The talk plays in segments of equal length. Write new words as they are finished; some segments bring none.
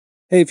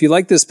Hey, if you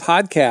like this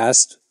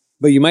podcast,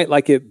 but you might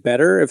like it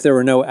better if there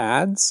were no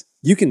ads,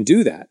 you can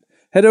do that.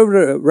 Head over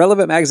to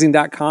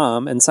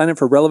relevantmagazine.com and sign up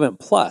for Relevant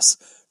Plus.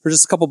 For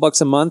just a couple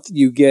bucks a month,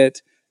 you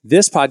get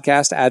this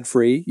podcast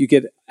ad-free. You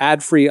get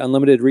ad-free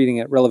unlimited reading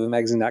at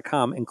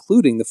relevantmagazine.com,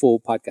 including the full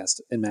podcast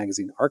and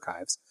magazine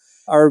archives,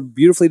 our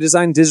beautifully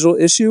designed digital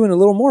issue, and a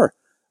little more.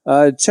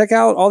 Check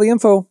out all the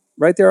info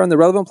right there on the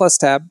Relevant Plus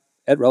tab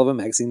at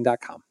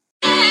relevantmagazine.com.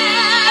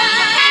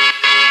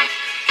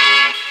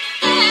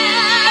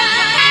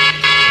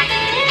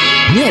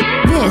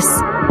 This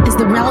is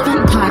the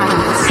Relevant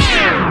Podcast.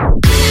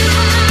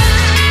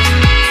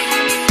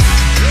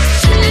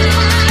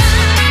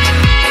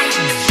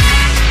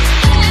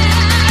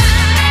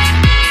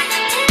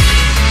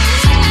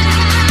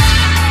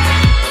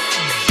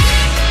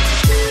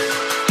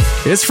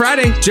 It's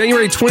Friday,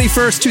 January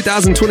 21st,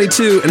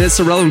 2022, and it's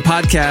the Relevant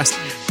Podcast.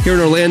 Here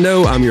in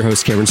Orlando, I'm your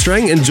host, Cameron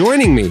Strang, and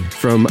joining me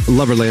from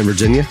Loverland,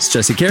 Virginia, is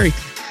Jesse Carey.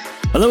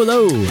 Hello,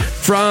 hello.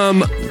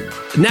 From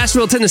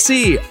Nashville,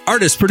 Tennessee,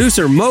 artist,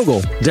 producer,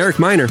 mogul, Derek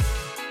Miner.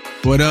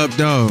 What up,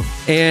 dog?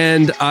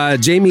 And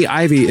Jamie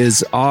Ivey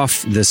is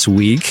off this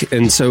week,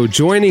 and so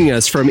joining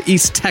us from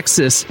East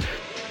Texas,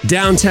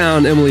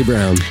 downtown Emily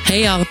Brown.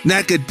 Hey, y'all.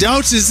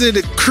 Nacogdoches in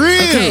the crib.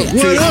 Okay,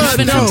 what I up,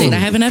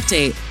 have an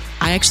update.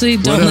 I actually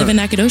don't live in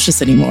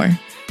Nacogdoches anymore.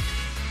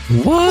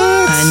 What?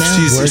 I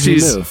know. Where'd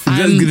you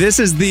move? This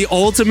is the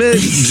ultimate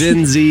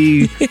Gen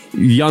Z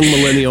young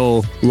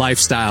millennial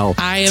lifestyle.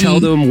 Tell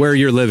them where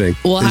you're living.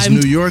 Well, it's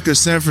New York or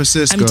San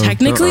Francisco. I'm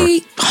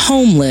technically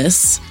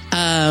homeless.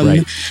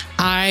 Right.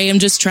 I am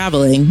just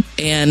traveling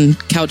and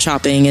couch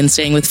hopping and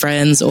staying with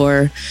friends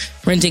or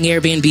renting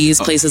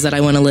Airbnbs, places that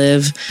I want to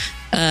live.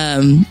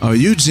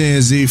 You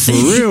Gen Z for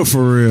real,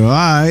 for real.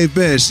 I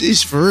bet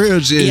she's for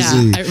real Gen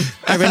Z.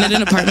 I rented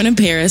an apartment in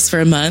Paris for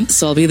a month,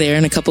 so I'll be there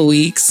in a couple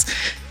weeks.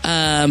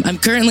 I'm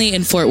currently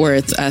in Fort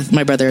Worth at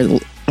my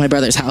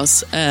brother's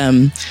house.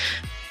 Okay.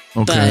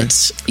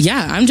 But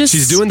yeah,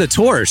 she's doing the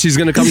tour. She's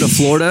going to come to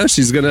Florida.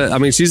 She's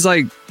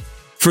like,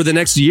 for the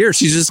next year,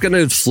 she's just going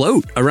to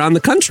float around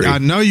the country. I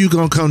know you're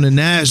going to come to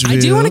Nashville. I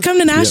do want to come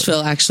to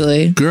Nashville,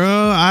 actually.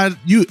 Girl,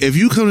 if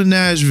you come to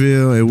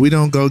Nashville and we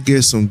don't go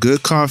get some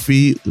good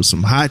coffee or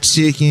some hot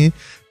chicken,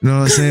 you know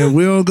what I'm saying?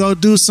 We'll go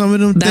do some of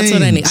them things. That's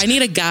what I need. I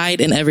need a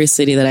guide in every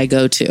city that I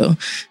go to.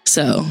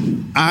 So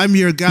I'm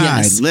your guide.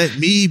 Yes. Let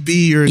me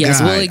be your guide.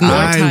 We'll ignore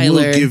I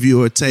Tyler. will give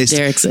you a taste.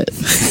 Derek's it.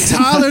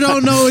 Tyler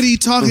don't know what he's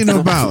talking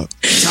about.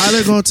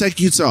 Tyler gonna take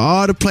you to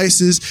all the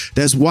places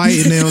that's white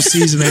and they don't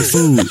season their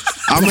food.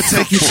 I'm gonna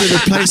take you to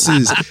the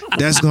places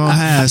that's gonna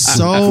have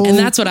and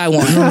that's what I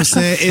want. You know what I'm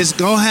saying? It's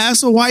gonna have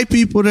some white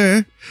people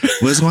there,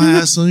 but it's gonna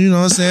have some, you know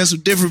what I'm saying,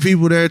 some different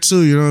people there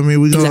too. You know what I mean?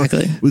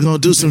 We're gonna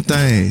do some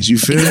things. You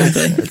feel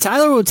me?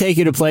 Tyler will take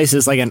you to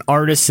places like an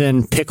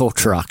artisan pickle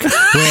truck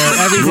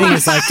where everything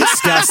is like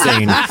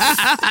disgusting.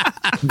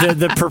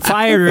 The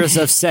proprietors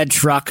of said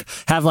truck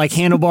have like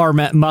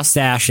handlebar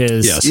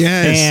mustaches.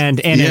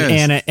 Yes.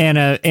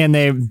 And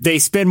they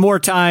spend more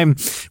time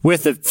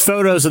with the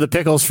photos of the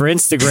pickles for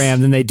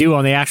Instagram than they do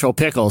on the actual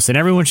pickles. And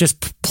everyone's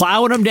just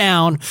plowing them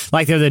down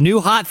like they're the new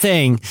hot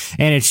thing.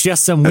 And it's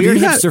just some weird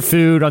hipster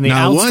food on the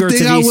outskirts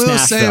of East Nashville. One thing I will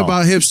say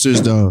about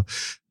hipsters though,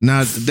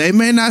 now they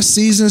may not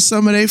season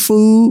some of their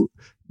food.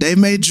 They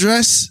may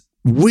dress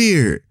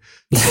weird.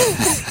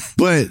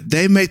 But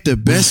they make the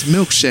best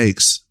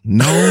milkshakes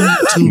known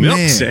to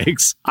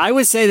milkshakes. Man. I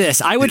would say this.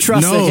 I would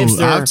trust the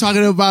hipster. I'm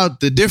talking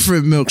about the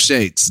different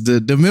milkshakes. The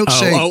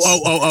milkshakes.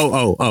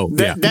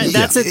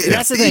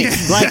 That's the thing.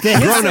 Like the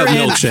grown-up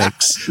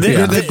milkshakes.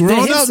 The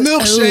grown-up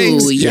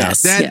milkshakes. Oh,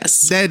 yes.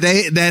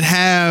 That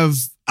have.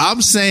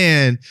 I'm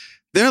saying.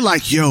 They're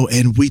like, yo,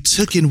 and we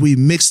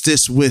mixed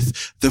this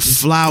with the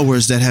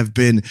flowers that have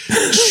been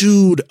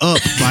chewed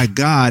up by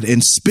God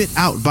and spit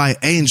out by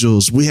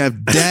angels. We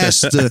have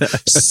dashed the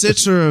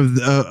center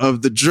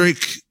of the drink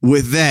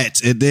with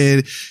that. And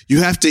then you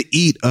have to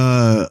eat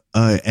a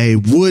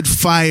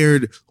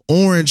wood-fired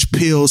orange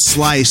peel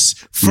slice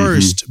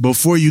first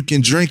before you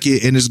can drink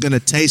it. And it's going to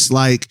taste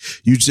like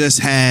you just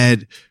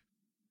had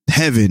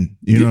heaven.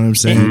 You know what I'm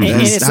saying?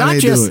 That's how they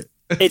do it.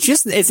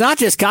 It's not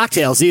just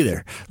cocktails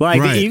either.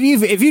 Like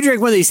if you drink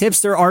one of these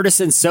hipster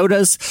artisan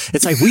sodas,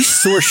 it's like we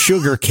source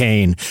sugar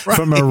cane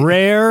from a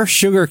rare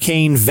sugar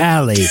cane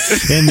valley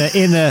in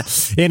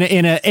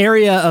an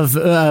area of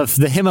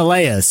the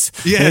Himalayas.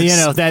 Yes. You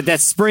know, that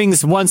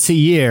springs once a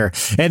year.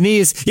 And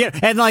these,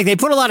 and like they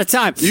put a lot of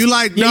time. You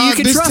like, dog,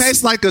 this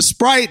tastes like a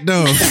Sprite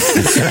though.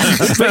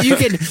 But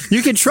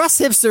you can trust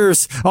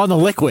hipsters on the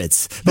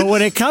liquids. But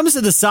when it comes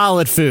to the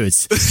solid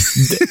foods,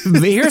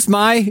 here's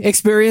my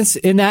experience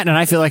in that,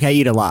 and I feel like I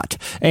eat a lot.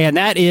 And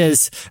that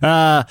is,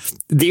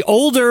 the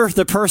older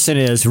the person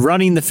is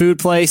running the food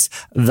place,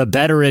 the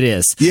better it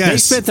is. Yes. They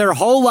spent their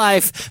whole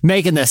life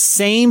making the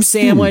same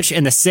sandwich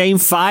and the same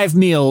 5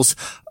 meals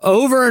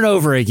over and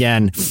over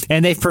again,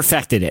 and they've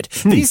perfected it.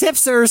 These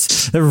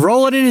hipsters, they're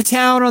rolling into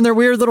town on their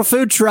weird little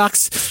food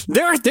trucks.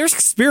 They're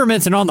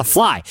experimenting on the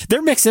fly.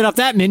 They're mixing up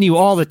that menu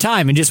all the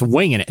time and just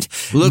winging it.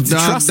 Look,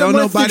 dog, don't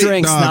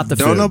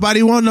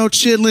nobody want no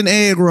chitlin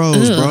egg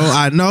rolls, bro.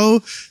 I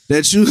know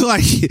that you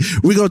like,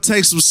 we gonna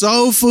take some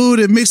soul food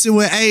and mix it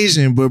with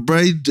Asian, but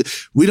bro,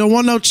 we don't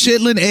want no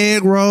chitlin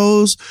egg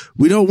rolls.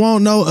 We don't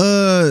want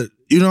no,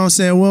 you know what I'm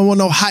saying? We don't want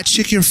no hot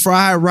chicken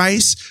fried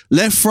rice.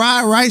 Let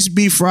fried rice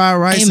be fried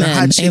rice and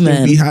hot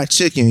chicken be hot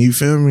chicken. You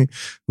feel me?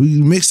 We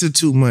mix it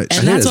too much.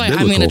 And that's why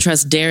I'm going to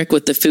trust Derek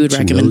with the food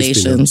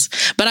recommendations.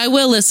 But I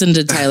will listen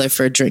to Tyler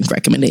for drink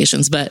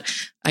recommendations. But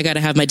I got to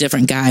have my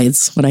different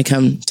guides when I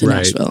come to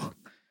Nashville.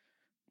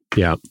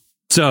 Yeah.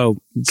 So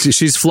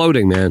she's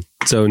floating, man.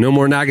 So no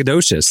more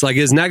Nacogdoches. Like,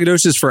 is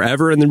Nacogdoches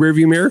forever in the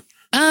rearview mirror?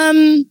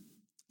 I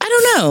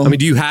don't know. I mean,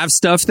 do you have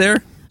stuff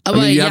there? Oh,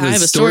 I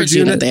have a storage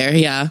unit there.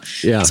 Yeah.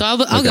 So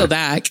I'll go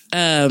back.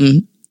 A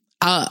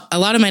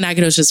lot of my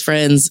Nacogdoches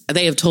friends,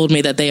 they have told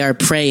me that they are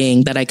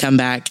praying that I come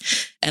back.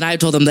 And I've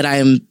told them that I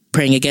am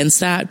praying against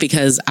that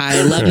because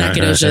I love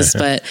Nacogdoches,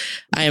 but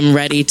I am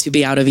ready to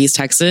be out of East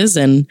Texas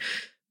and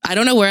I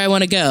don't know where I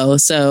want to go.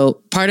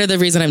 So part of the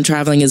reason I'm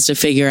traveling is to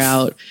figure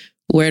out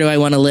where do I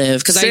want to live?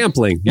 Because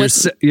sampling.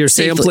 You're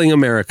sampling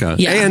America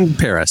and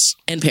Paris.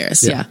 And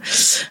Paris. Yeah.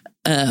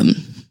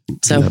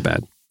 So not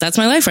bad. That's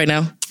my life right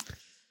now.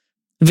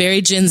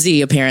 Very Gen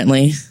Z,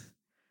 apparently.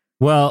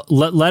 Well,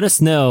 let us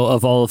know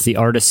of all of the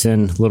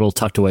artisan little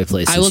tucked away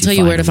places. I will tell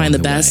you where to find the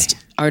best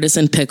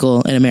artisan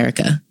pickle in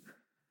America.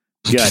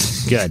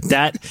 Good.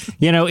 That,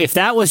 if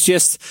that was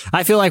just,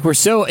 I feel like we're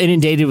so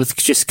inundated with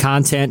just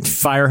content,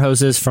 fire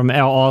hoses from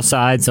all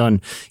sides on,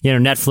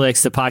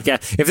 Netflix, the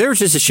podcast. If there was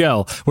just a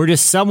show where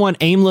just someone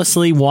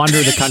aimlessly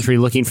wandered the country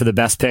looking for the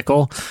best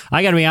pickle,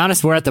 I got to be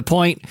honest, we're at the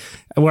point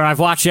where I've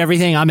watched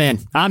everything. I'm in.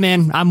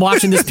 I'm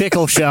watching this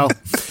pickle show.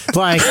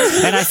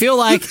 And I feel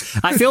like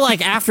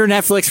after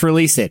Netflix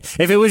released it,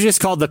 if it was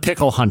just called The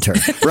Pickle Hunter,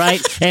 right?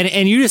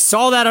 And you just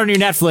saw that on your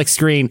Netflix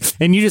screen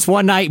and you just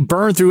one night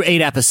burned through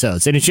 8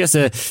 episodes and it's just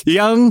a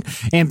young,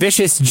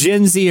 ambitious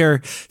Gen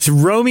Zer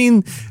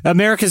roaming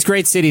America's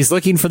great cities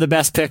looking for the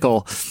best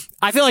pickle.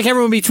 I feel like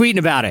everyone would be tweeting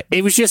about it.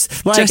 It was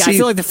just like, Jesse, I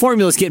feel like the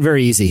formula is getting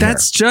very easy.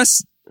 That's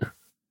just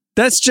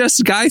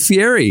Guy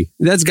Fieri.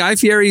 That's Guy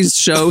Fieri's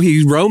show.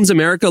 He roams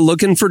America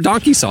looking for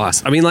donkey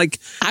sauce. I mean,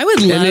 I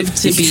would love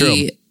to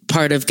be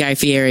part of Guy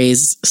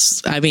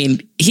Fieri's. I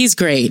mean, he's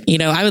great.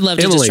 I would love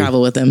to just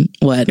travel with him.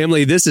 What?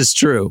 Emily, this is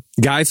true.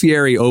 Guy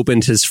Fieri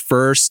opened his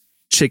first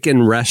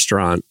chicken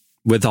restaurant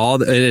with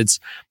it's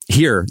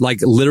here,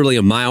 literally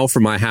a mile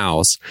from my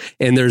house.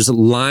 And there's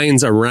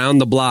lines around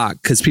the block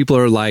because people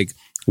are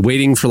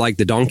waiting for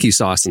the donkey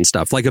sauce and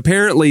stuff.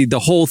 Apparently the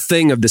whole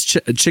thing of this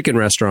chicken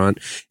restaurant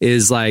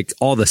is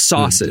all the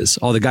sauces,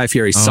 all the Guy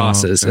Fieri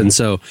sauces. Okay. And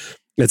so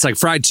it's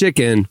fried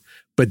chicken,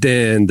 but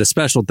then the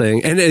special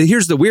thing. And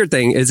here's the weird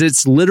thing is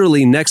it's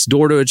literally next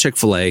door to a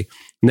Chick-fil-A,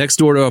 next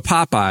door to a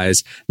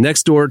Popeyes,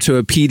 next door to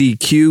a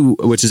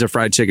PDQ, which is a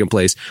fried chicken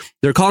place.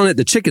 They're calling it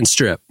the chicken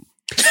strip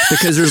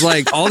because there's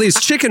all these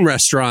chicken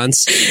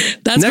restaurants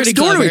next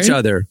door to each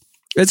other.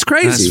 It's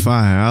crazy. That's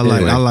fine. I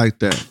like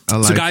that.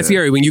 So Guy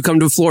Fieri, when you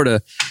come to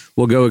Florida,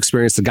 we'll go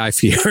experience the Guy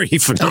Fieri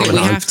phenomenon.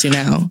 Okay, we have to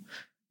now.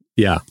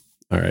 Yeah.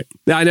 All right.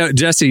 I know,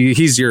 Jesse,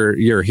 he's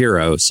your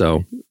hero.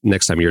 So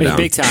next time you're down.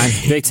 Big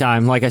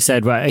time. Like I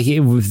said,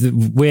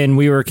 when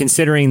we were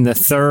considering the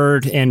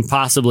third and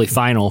possibly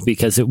final,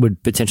 because it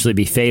would potentially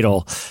be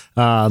fatal,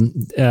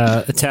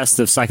 a test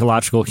of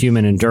psychological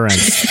human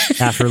endurance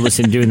after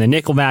doing the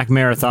Nickelback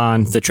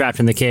marathon, the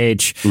Trapped in the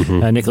Cage,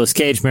 Nicolas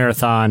Cage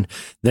marathon.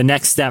 The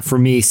next step for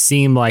me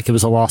seemed like it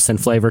was a Lost in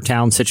Flavor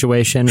Town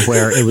situation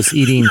where it was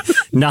eating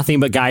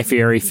nothing but Guy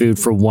Fieri food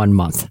for 1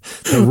 month.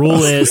 The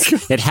rule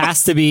is it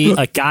has to be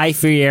a Guy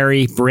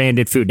Fieri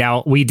branded food.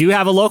 Now, we do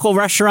have a local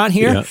restaurant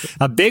here,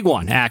 a big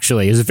one,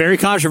 actually. It was very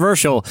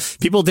controversial.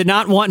 People did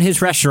not want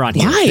his restaurant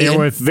here. Why? They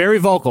were very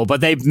vocal,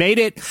 but they made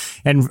it,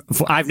 and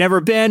I've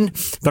never been,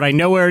 but I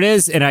know where it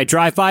is, and I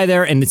drive by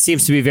there, and it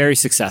seems to be very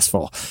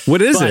successful.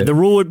 What is it? The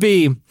rule would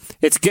be,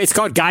 it's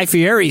called Guy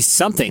Fieri's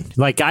something,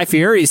 like Guy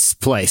Fieri's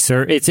place,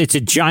 or it's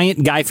a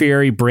giant Guy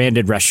Fieri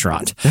branded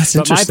restaurant. That's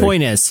interesting. But my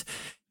point is,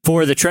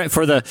 for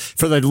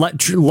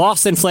the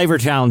Lost in Flavor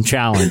Town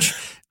challenge,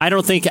 I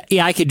don't think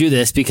I could do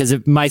this because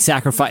it might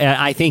sacrifice.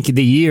 I think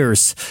the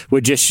years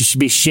would just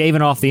be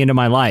shaven off the end of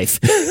my life.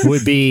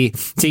 Would be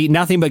to eat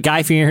nothing but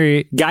Guy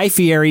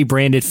Fieri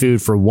branded food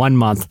for 1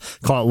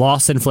 month. Call it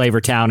Lost in Flavor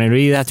Town, and it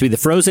would either have to be the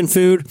frozen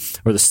food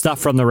or the stuff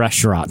from the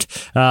restaurant,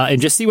 and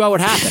just see what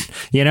would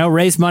happen.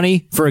 Raise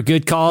money for a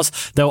good cause.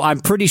 Though I'm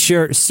pretty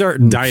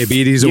certain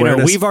diabetes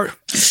awareness.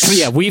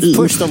 We've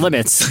pushed the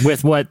limits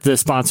with what the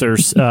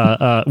sponsors,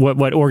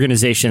 what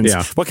organizations,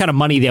 what kind of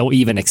money they'll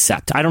even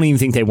accept. I don't even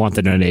think they want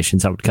the donations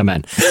that would come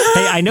in.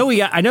 Hey, I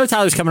know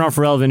Tyler's coming on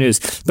for relevant news,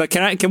 but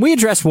can we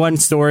address one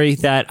story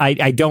that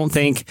I don't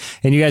think,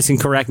 and you guys can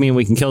correct me and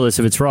we can kill this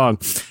if it's wrong.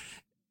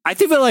 I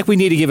feel like we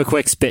need to give a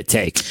quick spit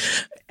take.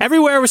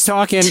 Everywhere was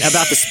talking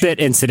about the spit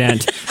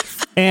incident.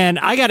 And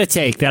I got a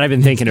take that I've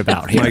been thinking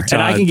about here, Mike Todd,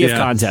 and I can give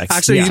context.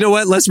 Actually, you know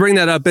what? Let's bring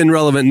that up in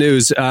relevant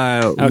news.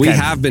 We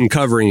have been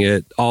covering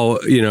it all.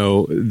 You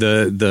know,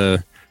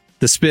 the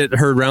spit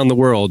heard around the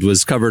world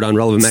was covered on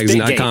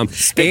relevantmagazine.com.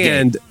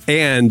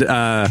 And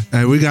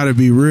we got to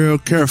be real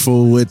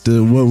careful with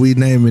what we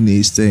naming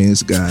these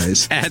things,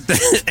 guys. And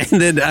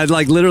then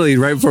like literally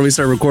right before we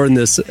start recording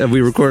this,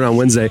 we recorded on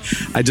Wednesday.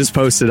 I just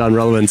posted on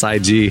Relevant's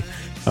IG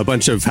a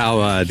bunch of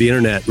how the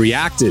internet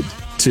reacted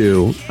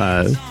to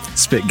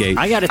Spitgate.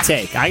 I got a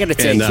take here. All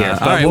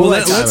right, well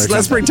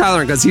let's bring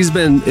Tyler in because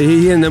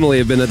he and Emily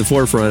have been at the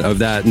forefront of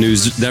that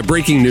news, that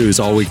breaking news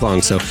all week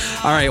long. So,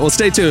 all right, well,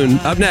 stay tuned.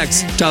 Up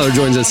next, Tyler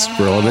joins us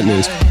for Relevant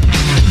News.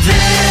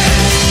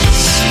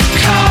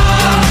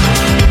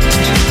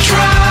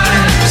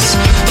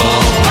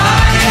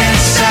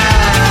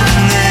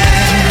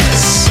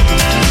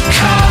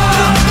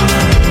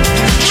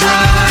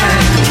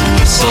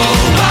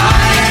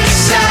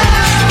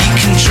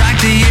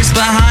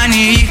 Behind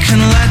you, you can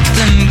let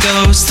them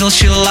go. Still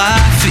she'll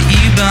laugh at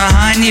you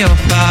behind your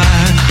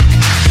back.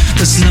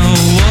 There's no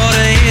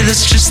water here,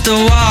 there's just a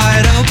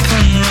wide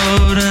open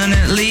road, and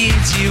it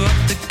leads you up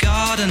the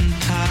garden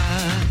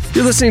path.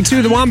 You're listening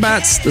to The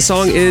Wombats. The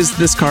song is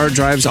This Car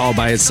Drives All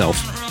By Itself.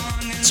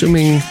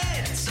 Assuming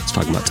it's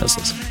talking about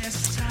Teslas.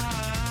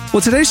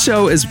 Well, today's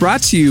show is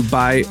brought to you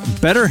by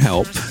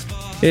BetterHelp.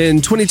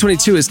 In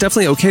 2022, it's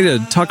definitely okay to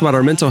talk about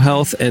our mental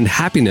health and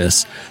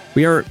happiness.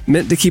 We aren't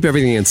meant to keep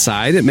everything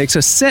inside. It makes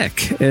us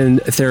sick,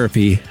 and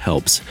therapy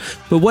helps.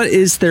 But what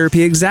is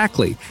therapy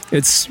exactly?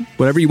 It's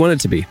whatever you want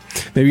it to be.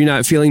 Maybe you're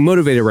not feeling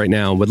motivated right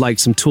now and would like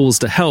some tools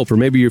to help, or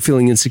maybe you're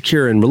feeling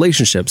insecure in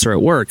relationships or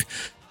at work,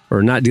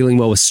 or not dealing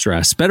well with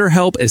stress.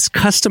 BetterHelp is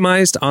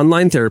customized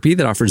online therapy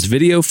that offers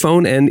video,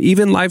 phone, and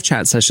even live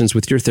chat sessions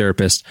with your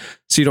therapist,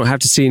 so you don't have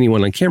to see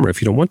anyone on camera if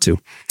you don't want to.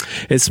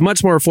 It's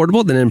much more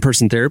affordable than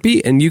in-person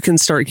therapy, and you can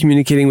start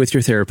communicating with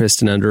your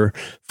therapist in under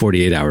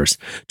 48 hours.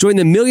 Join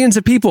the millions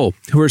of people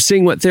who are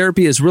seeing what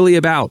therapy is really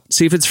about.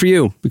 See if it's for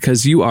you,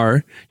 because you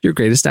are your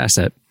greatest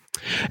asset.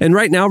 And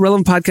right now,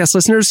 Relevant Podcast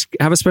listeners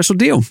have a special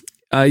deal.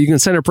 You can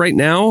sign up right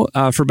now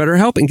for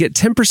BetterHelp and get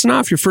 10%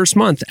 off your first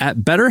month at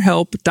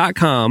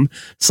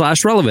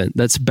betterhelp.com/relevant.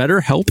 That's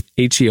BetterHelp,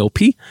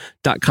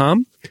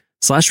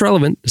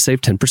 HELP.com/relevant to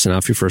save 10%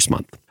 off your first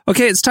month.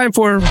 Okay, it's time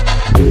for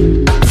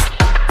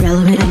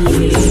Relevant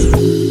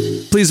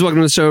News. Please welcome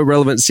to the show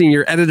Relevant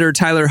Senior Editor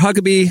Tyler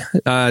Huckabee,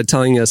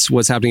 telling us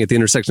what's happening at the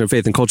intersection of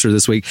faith and culture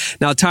this week.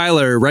 Now,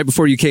 Tyler, right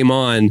before you came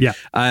on,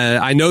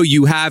 I know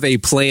you have a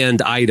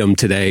planned item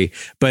today,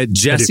 but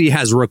Jesse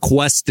has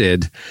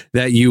requested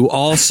that you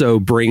also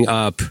bring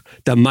up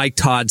the Mike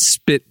Todd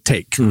spit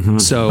take. Mm-hmm.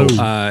 So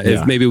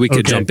if maybe we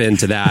could jump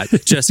into that.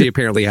 Jesse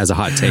apparently has a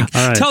hot take.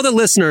 Right. Tell the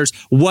listeners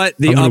what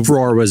the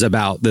uproar was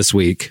about this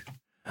week.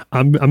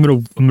 I'm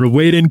gonna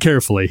wade in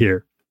carefully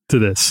here to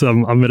this.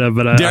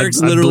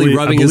 Derek's literally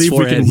rubbing his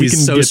forehead.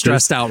 He's so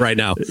stressed out right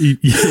now.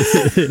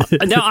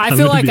 No, I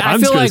feel like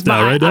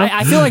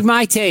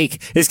my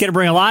take is going to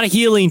bring a lot of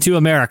healing to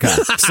America.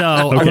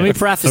 So let me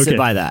preface it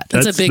by that.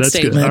 That's a big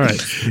statement. Good. All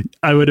right.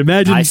 I would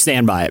imagine I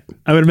stand by it.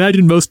 I would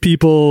imagine most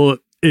people,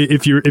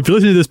 if you're listening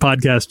to this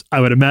podcast,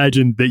 I would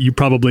imagine that you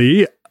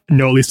probably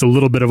know at least a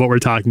little bit of what we're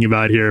talking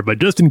about here, but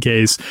just in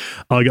case,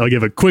 I'll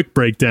give a quick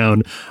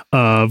breakdown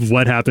of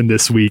what happened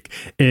this week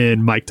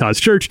in Mike Todd's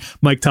church.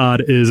 Mike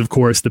Todd is, of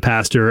course, the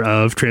pastor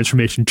of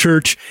Transformation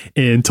Church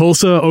in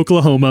Tulsa,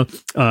 Oklahoma.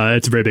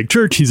 It's a very big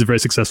church. He's a very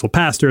successful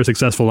pastor, a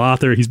successful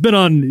author. He's been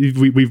on.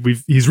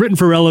 He's written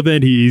for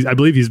Relevant. I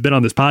believe he's been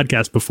on this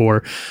podcast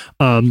before.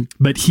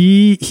 But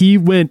he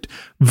went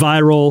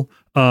viral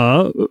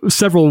for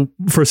several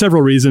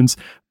reasons,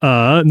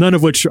 none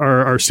of which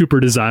are super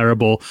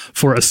desirable,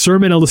 for a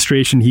sermon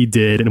illustration he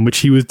did in which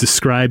he was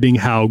describing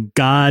how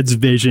God's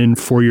vision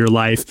for your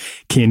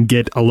life can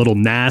get a little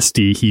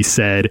nasty, he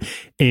said.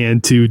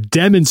 And to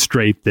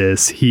demonstrate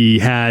this, he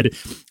had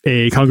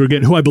a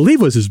congregant who I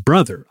believe was his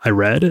brother, I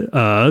read,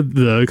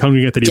 the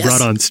congregant that he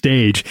brought on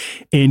stage,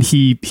 and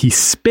he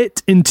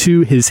spit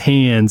into his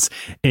hands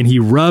and he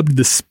rubbed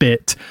the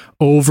spit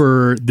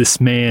over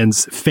this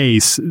man's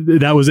face.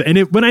 That was, and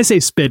when I say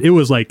spit,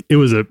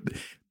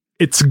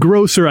 it's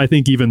grosser, I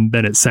think, even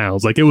than it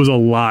sounds. Like, it was a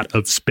lot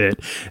of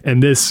spit.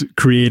 And this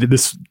created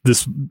this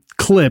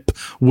clip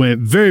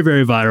went very,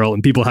 very viral,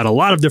 and people had a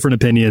lot of different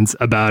opinions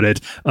about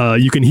it.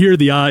 You can hear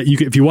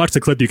if you watch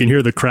the clip, you can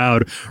hear the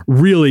crowd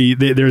really.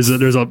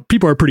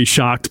 People are pretty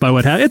shocked by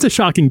what happened. It's a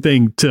shocking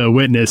thing to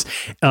witness,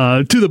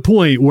 to the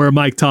point where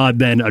Mike Todd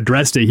then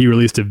addressed it. He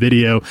released a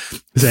video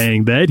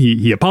saying that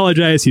he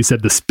apologized. He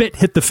said the spit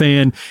hit the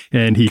fan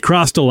and he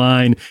crossed a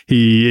line.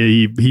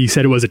 He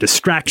said it was a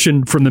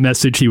distraction from the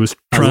message he was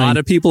trying. A lot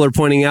of people are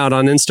pointing out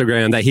on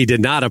Instagram that he did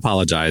not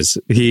apologize.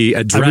 He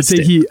addressed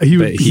it.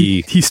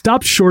 He stopped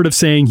short of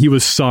saying he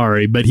was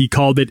sorry, but he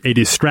called it a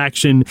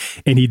distraction,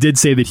 and he did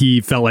say that he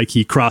felt like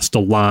he crossed a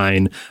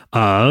line.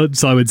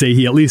 So I would say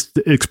he at least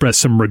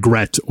expressed some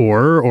regret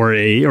or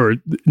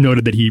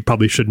noted that he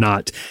probably should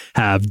not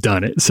have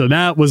done it. So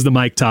that was the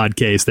Mike Todd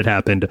case that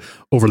happened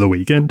over the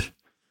weekend.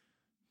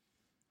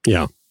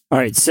 Yeah. All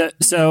right.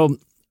 So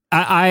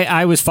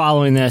I was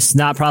following this,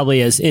 not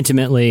probably as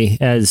intimately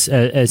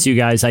as you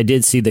guys. I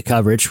did see the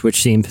coverage,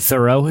 which seemed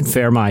thorough and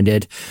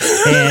fair-minded.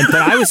 But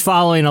I was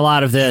following a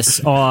lot of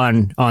this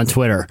on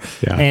Twitter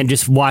and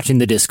just watching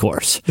the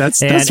discourse. That's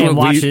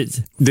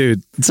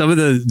dude. Some of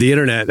the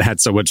internet had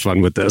so much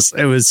fun with this.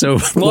 It was so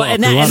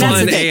fun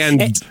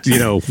and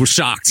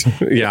shocked.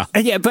 Yeah.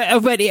 Yeah.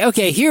 But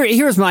okay.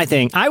 Here's my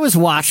thing. I was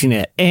watching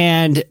it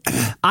and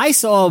I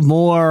saw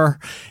more.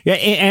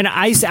 And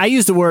I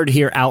use the word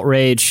here,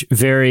 outrage,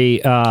 very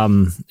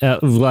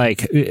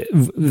like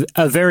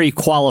a very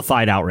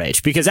qualified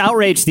outrage, because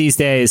outrage these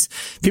days,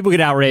 people get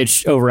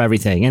outraged over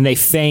everything and they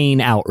feign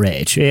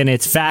outrage, and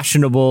it's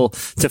fashionable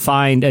to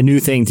find a new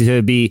thing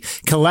to be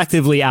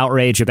collectively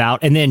outraged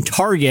about and then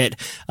target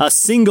a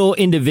single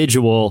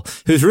individual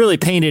who's really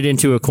painted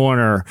into a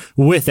corner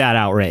with that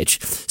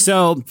outrage.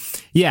 So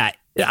yeah,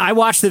 I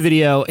watched the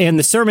video and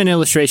the sermon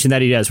illustration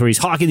that he does where he's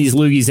hawking these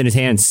loogies in his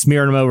hand,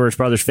 smearing them over his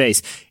brother's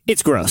face.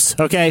 It's gross.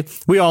 Okay.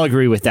 We all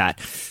agree with that.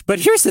 But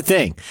here's the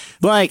thing.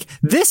 Like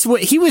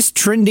he was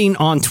trending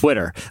on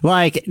Twitter.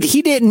 Like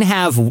I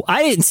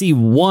didn't see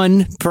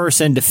one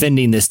person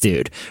defending this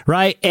dude.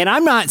 Right. And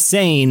I'm not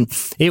saying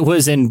it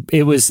was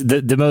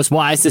the most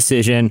wise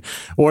decision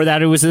or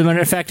that it was an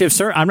effective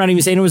I'm not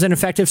even saying it was an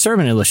effective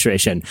sermon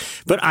illustration,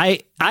 but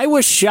I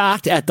was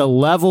shocked at the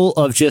level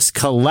of just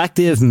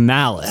collective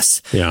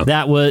malice. Yeah.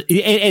 That was,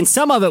 and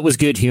some of it was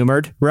good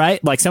humored,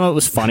 right? Like some of it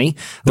was funny.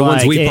 The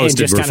ones we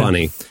posted were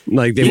funny.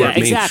 Like they weren't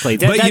mean. Exactly.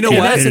 But you know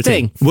what? That's the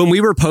thing. When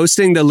we were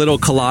posting the little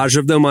collage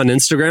of them on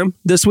Instagram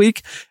this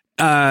week,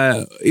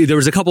 there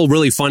was a couple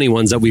really funny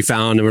ones that we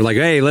found and we're like,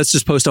 hey, let's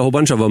just post a whole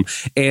bunch of them.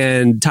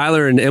 And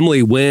Tyler and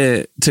Emily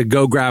went to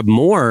go grab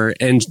more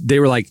and they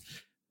were like,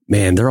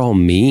 man, they're all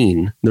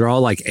mean. They're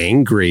all like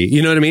angry.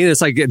 You know what I mean?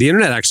 It's like the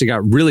internet actually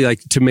got really,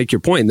 like, to make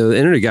your point, the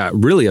internet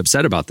got really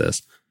upset about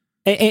this.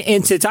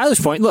 And to Tyler's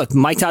point, look,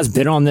 Mike Todd's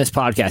been on this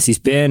podcast. He's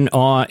been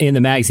in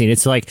the magazine.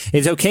 It's like,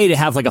 it's okay to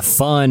have like a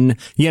fun,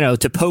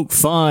 to poke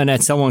fun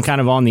at someone kind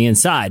of on the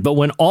inside. But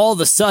when all of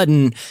a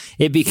sudden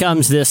it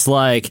becomes this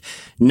like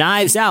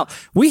knives out,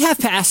 we have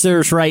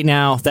pastors right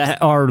now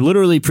that are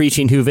literally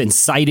preaching who've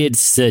incited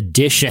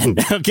sedition.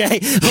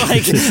 Okay.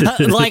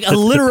 Like a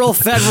literal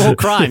federal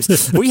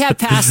crimes. We have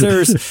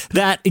pastors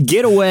that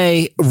get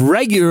away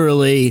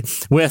regularly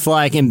with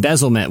like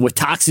embezzlement, with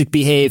toxic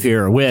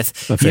behavior,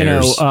 with,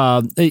 affairs.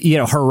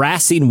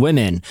 Harassing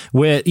women,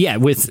 with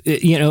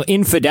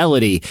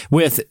infidelity,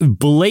 with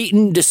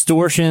blatant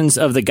distortions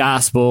of the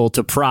gospel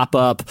to prop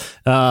up,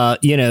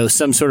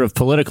 some sort of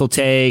political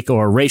take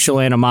or racial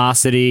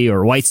animosity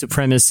or white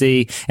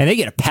supremacy. And they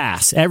get a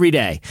pass every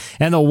day.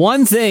 And the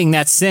one thing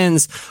that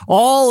sends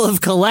all of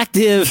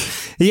collective,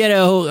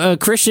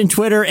 Christian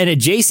Twitter and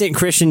adjacent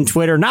Christian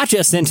Twitter, not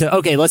just into,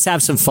 okay, let's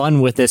have some fun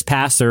with this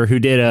pastor who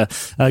did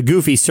a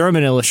goofy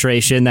sermon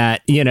illustration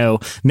that,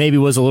 maybe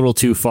was a little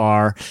too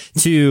far,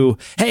 to,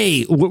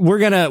 hey,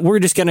 we're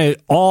just gonna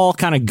all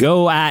kind of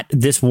go at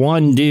this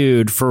one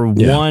dude for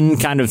one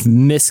kind of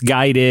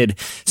misguided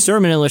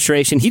sermon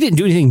illustration. He didn't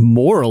do anything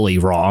morally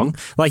wrong.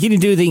 Like he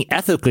didn't do anything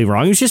ethically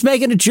wrong. He was just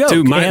making a joke.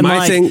 Dude,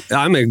 my thing,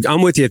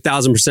 I'm with you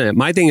 1,000%.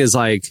 My thing is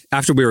like,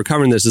 after we were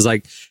covering this, is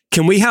like,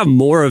 can we have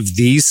more of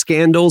these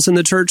scandals in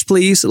the church,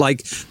 please?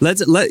 Like,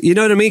 you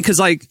know what I mean?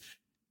 Because like,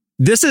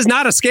 this is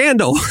not a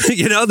scandal.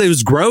 It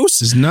was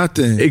gross. It's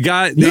nothing. It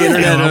got the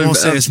internet. I won't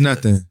say it's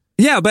nothing.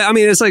 Yeah, but I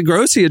mean, it's like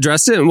gross. He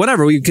addressed it and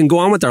whatever. We can go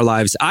on with our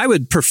lives. I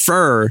would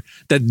prefer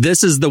that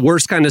this is the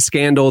worst kind of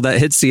scandal that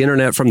hits the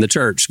internet from the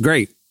church.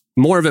 Great.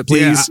 More of it,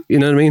 please. You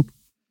know what I mean?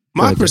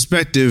 My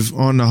perspective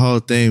on the whole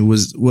thing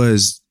was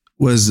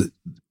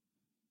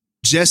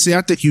Jesse,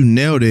 I think you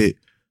nailed it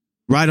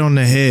right on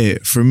the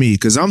head for me.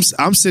 Cause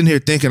I'm sitting here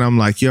thinking, I'm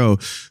like, yo, all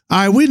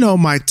right, we know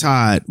Mike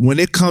Todd, when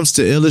it comes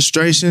to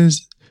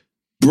illustrations,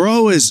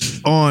 bro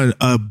is on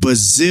a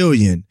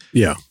bazillion.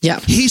 Yeah.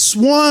 He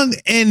swung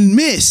and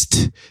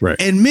missed. Right.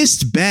 And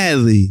missed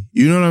badly.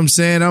 You know what I'm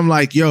saying? I'm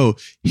like, yo,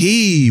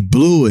 he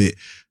blew it.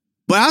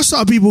 But I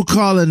saw people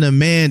calling the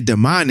man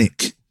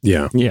demonic.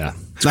 Yeah.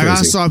 Like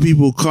I saw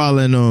people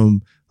calling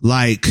him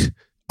like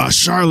a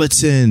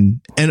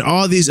charlatan and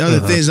all these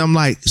other things. I'm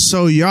like,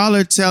 so y'all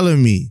are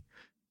telling me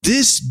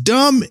this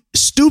dumb,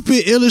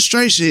 stupid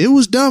illustration, it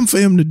was dumb for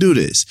him to do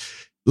this.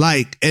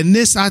 Like, and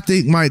this I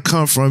think might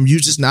come from you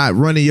just not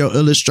running your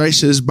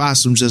illustrations by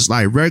some just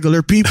like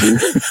regular people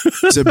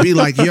to be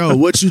like, yo,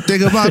 what you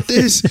think about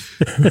this?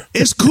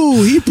 It's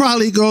cool. He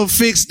probably go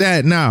fix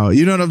that now.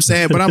 You know what I'm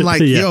saying? But I'm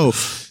like, yo,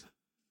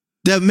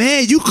 the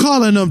man, you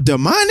calling him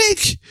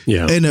demonic?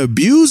 An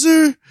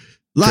abuser?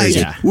 Like,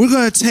 we're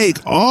going to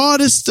take all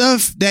the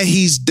stuff that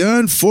he's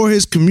done for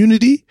his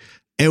community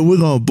and we're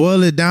going to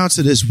boil it down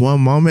to this one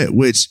moment,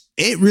 which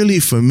it really,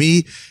 for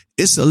me,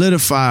 it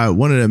solidified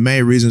one of the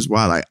main reasons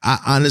why, like, I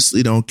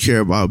honestly don't care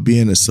about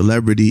being a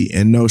celebrity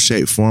in no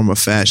shape, form, or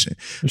fashion.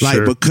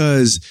 Like,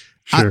 because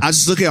I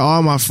just look at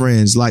all my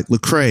friends, like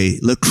Lecrae.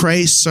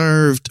 Lecrae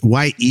served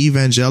white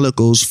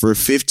evangelicals for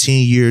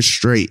 15 years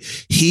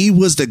straight. He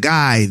was the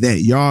guy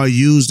that y'all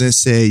used and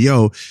said,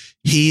 yo,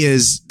 he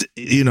is,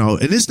 you know,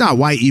 and it's not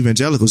white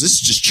evangelicals. This is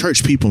just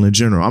church people in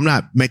general. I'm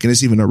not making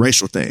this even a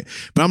racial thing,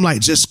 but I'm like,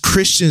 just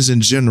Christians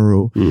in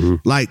general.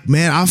 Like,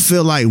 man, I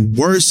feel like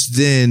worse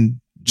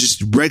than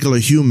just regular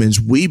humans,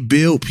 we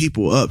build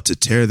people up to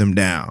tear them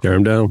down. Tear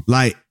them down.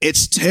 Like,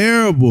 it's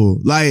terrible.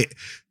 Like,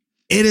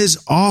 it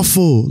is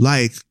awful.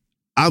 Like,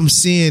 I'm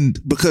seeing,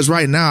 because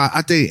right now,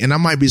 I think, and I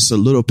might be just a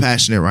little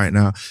passionate right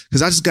now,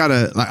 because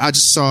I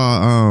just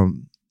saw,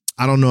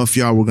 I don't know if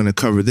y'all were going to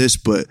cover this,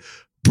 but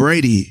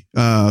Brady,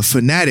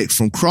 Fanatic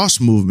from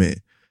Cross Movement,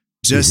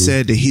 just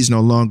said that he's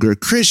no longer a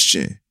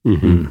Christian.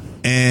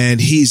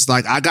 And he's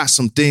like, I got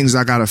some things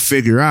I got to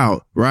figure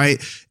out, right?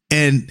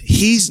 And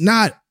he's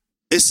not,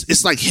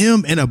 it's like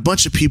him and a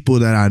bunch of people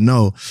that I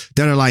know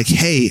that are like,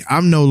 hey,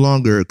 I'm no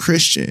longer a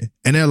Christian.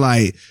 And they're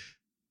like,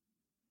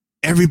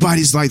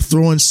 everybody's like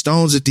throwing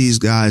stones at these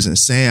guys and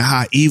saying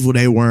how evil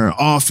they weren't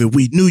off, and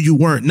we knew you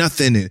weren't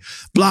nothing, and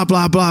blah,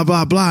 blah, blah,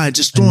 blah, blah, and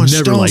just throwing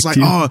stones like,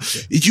 oh,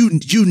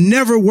 you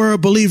never were a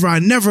believer. I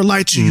never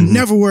liked you. You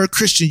never were a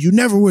Christian. You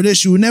never were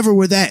this. You never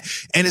were that.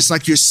 And it's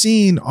like, you're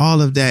seeing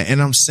all of that.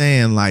 And I'm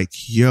saying like,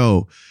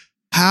 yo,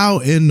 how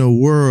in the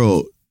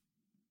world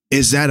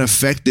is that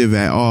effective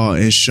at all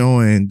in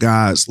showing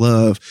God's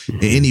love in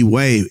any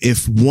way?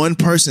 If one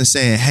person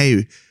saying,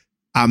 hey,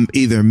 I'm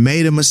either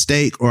made a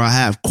mistake or I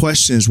have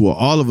questions, will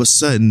all of a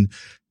sudden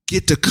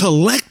get the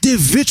collective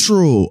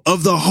vitriol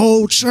of the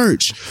whole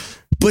church.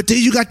 But then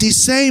you got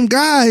these same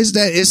guys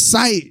that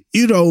incite,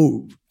 you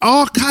know,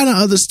 all kind of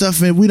other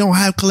stuff, and we don't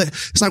have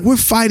it's like we're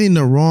fighting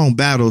the wrong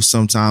battles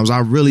sometimes.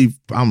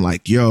 I'm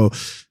like, yo,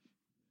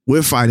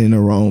 we're fighting the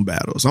wrong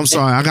battles. I'm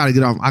sorry, I gotta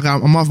get off.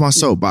 I'm off my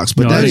soapbox,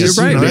 but that just,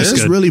 right. That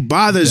just really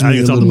bothers me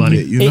a little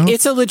bit. You know,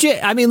 it's a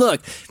legit. I mean,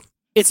 look.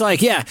 It's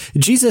like, yeah,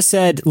 Jesus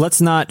said,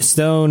 let's not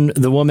stone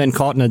the woman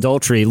caught in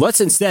adultery.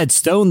 Let's instead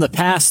stone the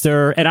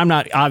pastor. And I'm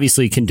not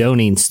obviously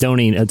condoning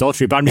stoning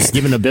adultery, but I'm just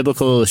giving a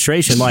biblical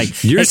illustration.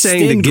 Like, you're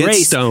saying to get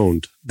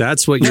stoned.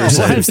 That's what you're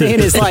saying. What I'm saying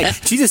is,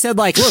 like, Jesus said,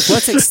 like, look,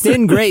 let's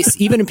extend grace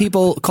even in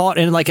people caught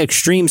in like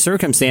extreme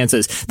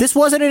circumstances. This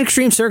wasn't an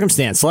extreme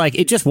circumstance. Like,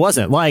 it just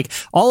wasn't. Like,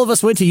 all of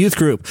us went to youth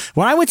group.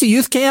 When I went to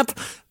youth camp,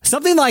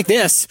 something like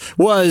this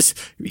was,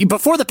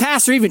 before the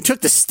pastor even took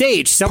the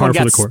stage, someone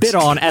got spit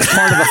on as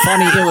part of a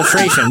funny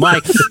illustration.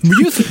 Like,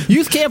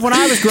 youth camp when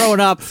I was growing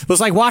up was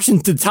like watching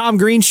the Tom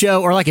Green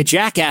show or like a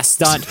Jackass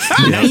stunt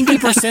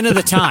 90% of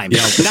the time.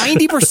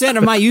 90%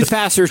 of my youth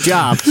pastor's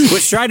job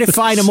was try to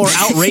find a more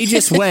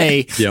outrageous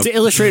way to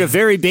illustrate a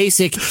very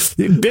basic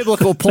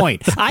biblical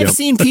point. I've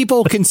seen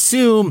people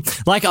consume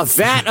like a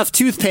vat of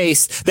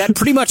toothpaste that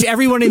pretty much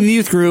everyone in the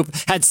youth group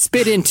had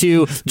spit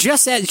into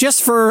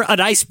just for an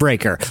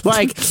icebreaker.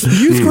 Like,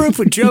 youth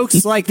group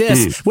jokes like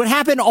this would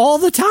happen all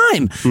the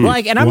time.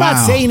 Like, and I'm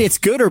not saying it's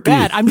good or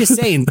bad. I'm just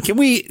saying,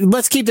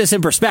 let's keep this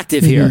in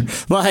perspective here.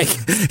 Like,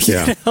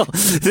 you know,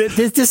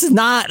 this is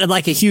not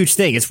like a huge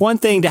thing. It's one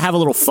thing to have a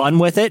little fun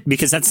with it,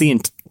 because that's the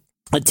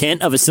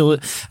intent of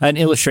an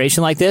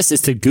illustration like this,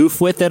 is to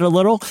goof with it a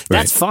little.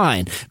 That's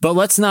fine. But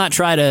let's not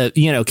try to,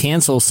 you know,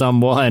 cancel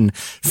someone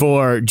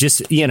for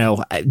just, you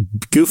know,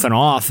 goofing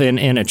off in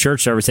a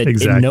church service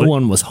and no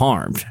one was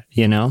harmed,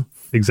 you know?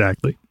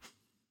 Exactly.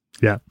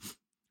 Yeah.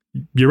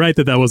 You're right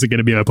that wasn't going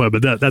to be my point,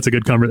 but that's a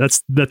good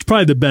conversation. That's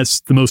probably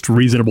the most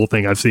reasonable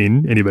thing I've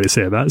seen anybody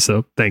say about it.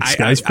 So thanks,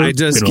 guys. I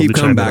just keep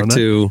coming back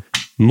to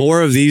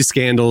more of these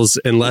scandals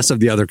and less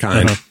of the other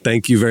kind.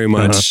 Thank you very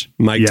much,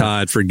 Mike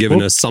Todd, for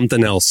giving us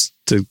something else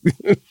to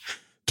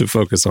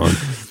focus on.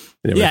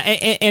 Anyway. Yeah,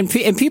 and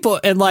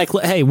people, and like,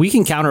 hey, we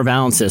can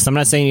counterbalance this. I'm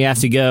not saying you have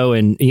to go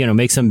and, you know,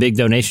 make some big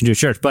donation to a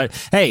church, but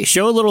hey,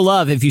 show a little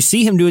love. If you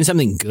see him doing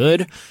something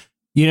good,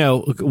 you know,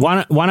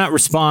 why not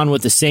respond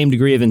with the same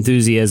degree of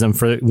enthusiasm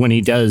for when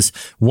he does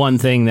one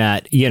thing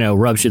that, you know,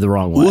 rubs you the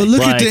wrong way? Well,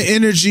 look at the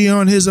energy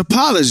on his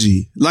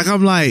apology. Like,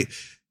 I'm like,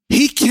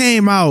 he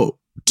came out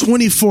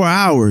 24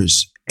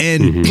 hours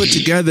and put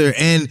together,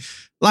 and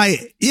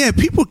like, yeah,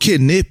 people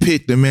can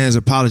nitpick the man's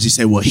apology,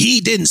 say, well,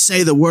 he didn't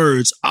say the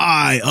words,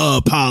 I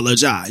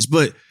apologize.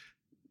 But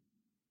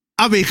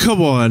I mean,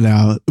 come on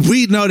now.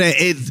 We know that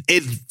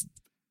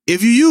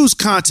if you use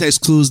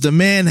context clues, the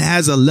man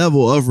has a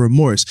level of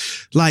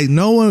remorse. Like,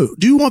 no one,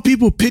 do you want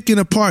people picking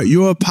apart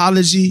your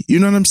apology? You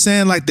know what I'm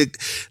saying? Like,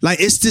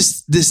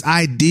 it's this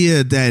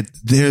idea that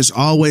there's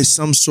always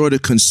some sort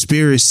of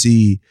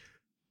conspiracy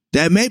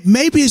that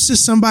maybe it's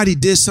just somebody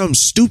did something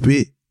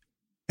stupid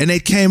and they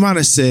came out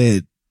and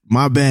said,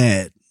 my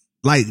bad.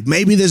 Like,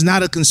 maybe there's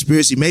not a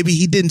conspiracy. Maybe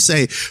he didn't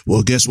say,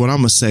 well, guess what? I'm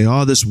going to say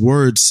all this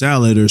word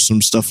salad or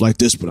some stuff like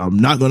this, but I'm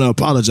not going to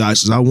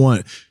apologize because I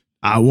want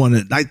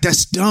to, like,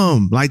 that's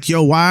dumb. Like,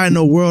 yo, why in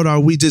the world are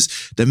we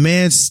just, the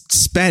man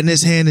spat in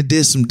his hand and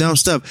did some dumb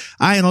stuff.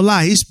 I ain't gonna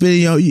lie. He's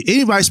spitting,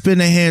 anybody spitting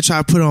their hand, try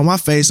to put it on my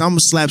face, I'm gonna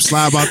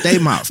slide out their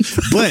mouth.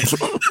 But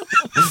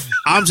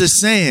I'm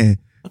just saying,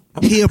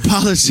 he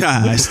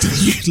apologized.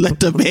 You let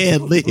the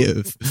man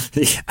live.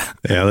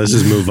 Yeah, let's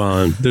just move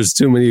on. There's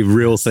too many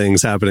real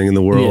things happening in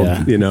the world,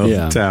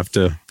 to have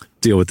to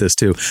deal with this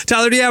too.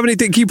 Tyler, do you have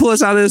anything? Can you pull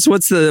us out of this?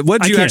 What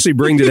did you actually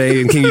bring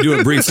today, and can you do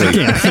it briefly?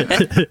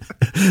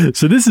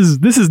 So this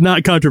is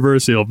not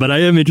controversial, but I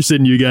am interested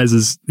in you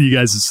guys'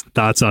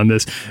 thoughts on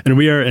this.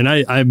 And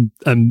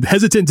I'm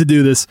hesitant to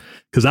do this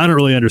because I don't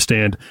really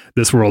understand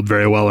this world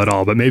very well at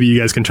all. But maybe you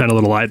guys can shine a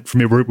little light for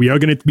me. We are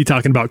going to be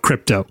talking about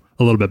crypto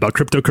a little bit, about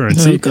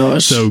cryptocurrency. Oh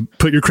gosh! So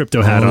put your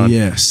crypto hat on,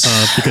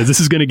 yes, because this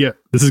is going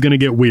to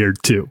get weird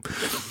too.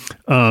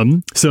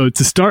 So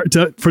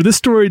for this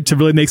story to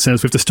really make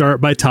sense, we have to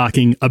start by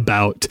talking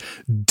about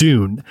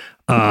Dune.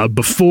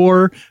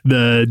 Before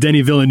the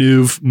Denis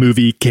Villeneuve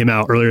movie came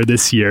out earlier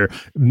this year,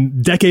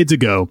 decades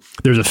ago,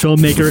 there's a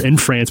filmmaker in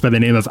France by the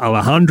name of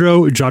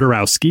Alejandro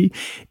Jodorowsky,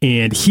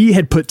 and he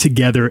had put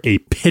together a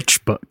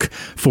pitch book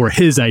for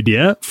his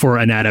idea for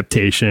an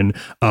adaptation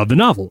of the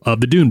novel,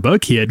 of the Dune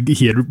book. He had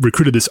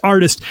recruited this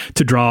artist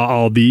to draw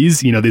all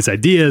these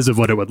ideas of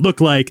what it would look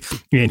like,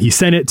 and he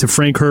sent it to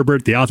Frank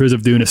Herbert, the authors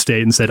of Dune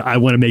Estate, and said, I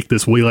want to make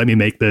this. Will you let me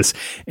make this?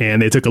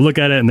 And they took a look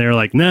at it, and they were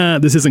like, nah,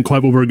 this isn't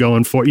quite what we're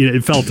going for.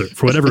 It fell through.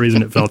 For whatever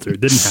reason, it fell through.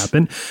 It didn't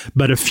happen.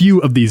 But a few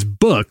of these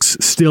books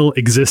still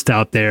exist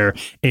out there,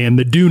 and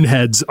the Dune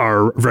heads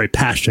are very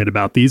passionate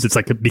about these. It's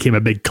like it became a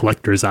big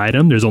collector's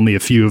item. There's only a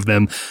few of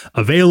them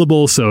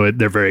available, so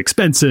they're very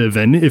expensive.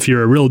 And if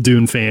you're a real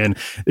Dune fan,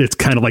 it's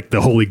kind of like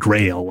the holy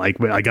grail. Like,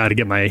 I got to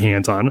get my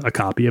hands on a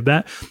copy of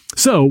that.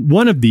 So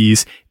one of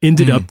these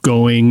ended up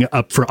going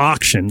up for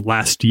auction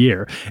last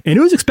year, and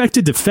it was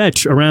expected to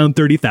fetch around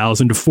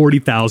 $30,000 to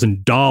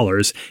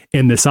 $40,000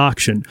 in this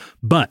auction.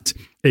 But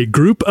a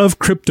group of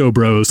crypto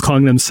bros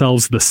calling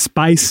themselves the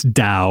Spice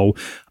DAO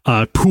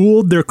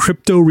pooled their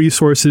crypto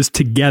resources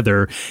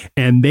together,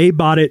 and they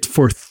bought it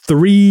for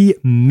 $3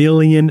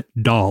 million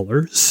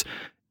once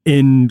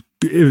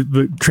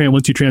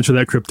you transfer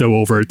that crypto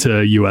over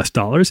to US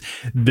dollars.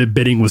 The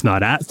bidding was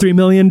not at $3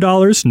 million.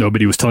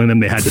 Nobody was telling them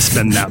they had to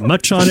spend that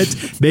much on it.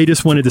 They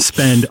just wanted to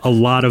spend a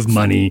lot of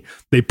money.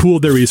 They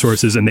pooled their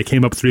resources, and they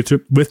came up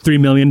with $3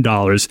 million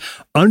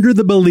under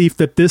the belief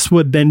that this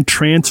would then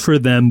transfer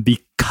them the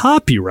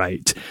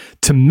copyright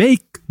to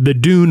make the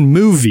Dune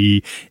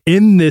movie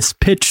in this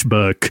pitch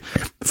book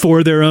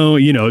for their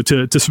own,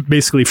 to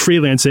basically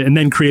freelance it and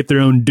then create their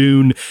own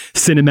Dune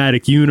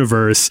cinematic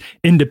universe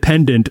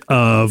independent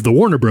of the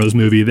Warner Bros.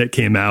 Movie that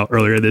came out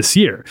earlier this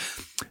year.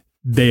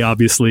 They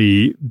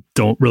obviously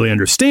don't really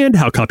understand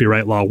how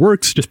copyright law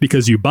works. Just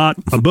because you bought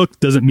a book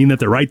doesn't mean that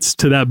the rights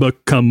to that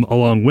book come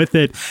along with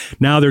it.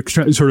 Now they're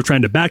sort of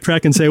trying to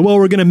backtrack and say, well,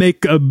 we're going to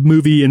make a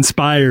movie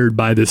inspired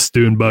by this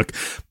Dune book,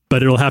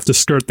 but it'll have to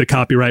skirt the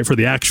copyright for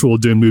the actual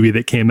Dune movie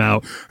that came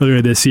out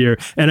earlier this year.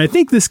 And I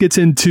think this gets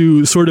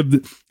into sort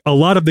of a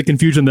lot of the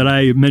confusion that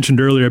I mentioned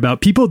earlier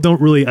about people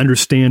don't really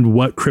understand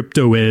what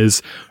crypto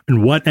is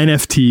and what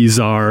NFTs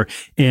are,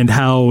 and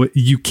how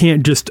you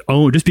can't just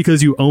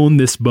because you own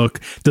this book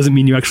doesn't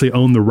mean you actually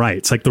own the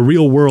rights. Like, the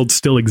real world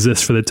still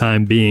exists for the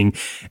time being.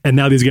 And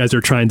now these guys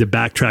are trying to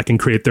backtrack and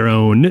create their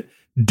own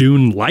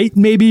Dune Light,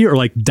 maybe, or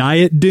like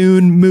Diet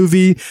Dune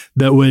movie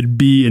that would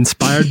be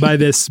inspired by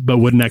this, but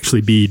wouldn't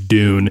actually be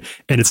Dune.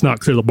 And it's not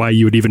clear why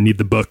you would even need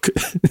the book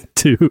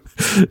to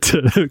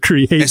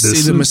create and this.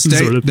 See,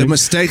 the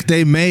mistake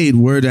they made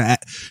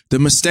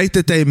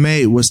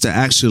was to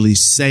actually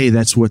say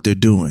that's what they're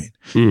doing,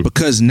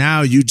 because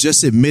now you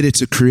just admitted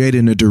to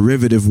creating a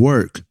derivative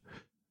work.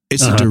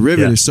 It's a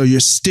derivative, so you're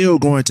still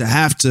going to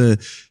have to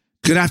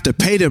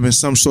pay them in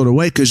some sort of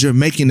way because you're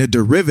making a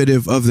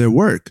derivative of their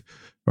work.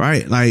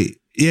 Right, like,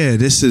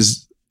 this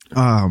is.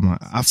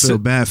 I feel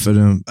bad for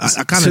them.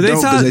 I kind of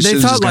don't, because they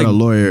should have just got a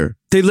lawyer.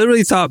 They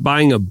literally thought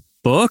buying a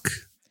book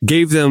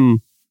gave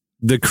them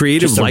the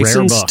creative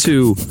license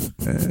to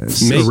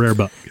make a rare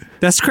book.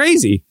 That's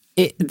crazy.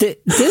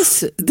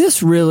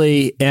 This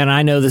really, and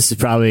I know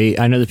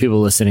the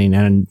people listening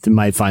and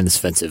might find this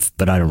offensive,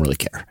 but I don't really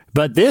care.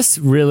 But this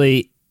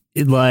really,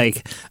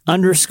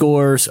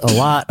 underscores a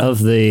lot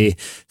of the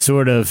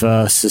sort of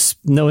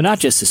not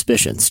just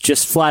suspicions,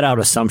 just flat out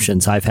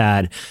assumptions I've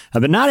had,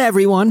 but not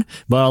everyone,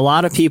 but a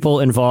lot of people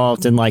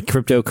involved in like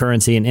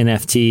cryptocurrency and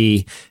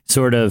NFT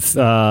sort of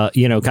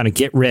kind of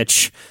get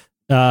rich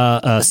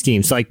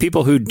schemes, like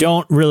people who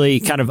don't really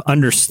kind of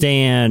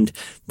understand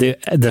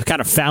the kind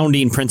of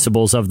founding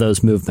principles of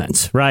those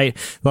movements, right?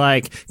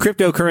 Like,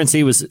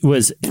 cryptocurrency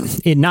was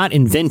not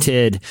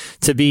invented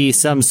to be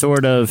some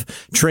sort of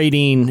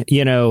trading,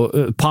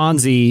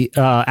 Ponzi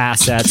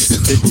assets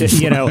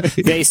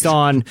to based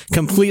on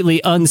completely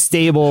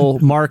unstable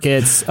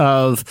markets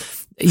of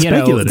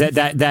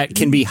that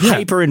can be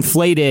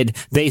hyperinflated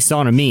based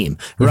on a meme,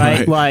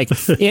 right? Like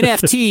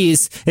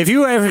NFTs, if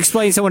you ever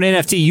explain someone an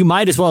NFT, you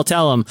might as well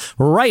tell them,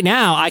 right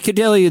now, I could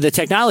tell you the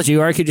technology,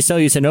 or I could just tell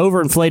you it's an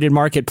overinflated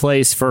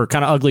marketplace for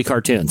kind of ugly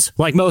cartoons,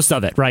 like most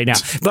of it right now.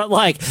 But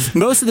like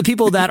most of the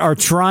people that are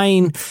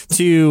trying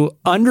to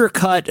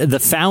undercut the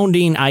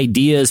founding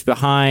ideas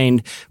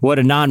behind what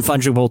a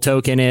non-fungible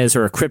token is,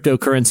 or a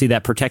cryptocurrency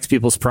that protects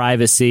people's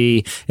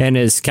privacy and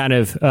is kind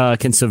of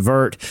can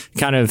subvert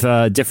kind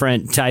of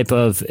different type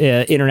of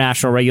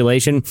international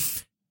regulation,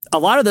 a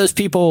lot of those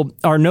people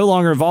are no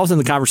longer involved in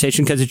the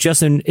conversation because it's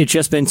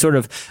just been sort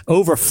of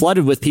over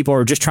flooded with people who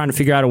are just trying to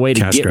figure out a way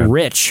to get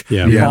rich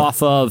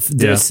off of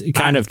this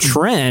kind of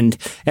trend.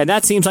 And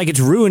that seems like it's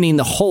ruining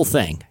the whole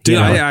thing. Dude,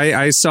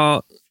 I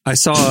saw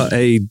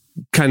a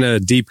kind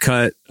of deep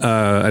cut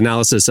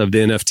analysis of the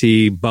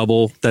NFT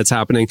bubble that's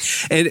happening.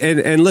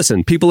 And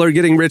listen, people are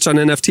getting rich on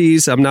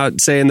NFTs. I'm not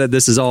saying that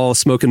this is all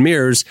smoke and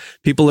mirrors.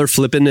 People are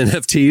flipping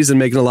NFTs and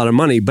making a lot of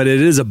money, but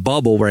it is a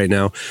bubble right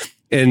now.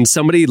 And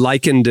somebody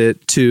likened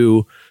it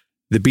to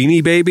the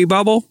Beanie Baby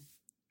bubble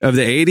of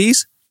the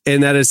 80s,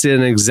 and that is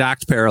an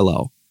exact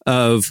parallel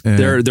of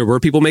there were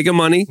people making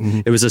money.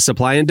 Mm-hmm. It was a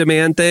supply and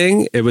demand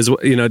thing. It was,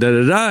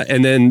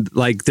 and then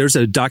like there's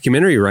a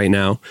documentary right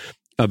now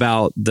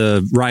about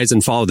the rise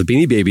and fall of the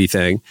Beanie Baby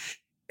thing.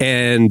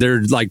 And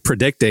they're like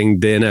predicting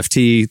the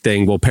NFT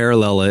thing will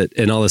parallel it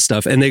and all this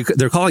stuff. And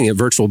they're calling it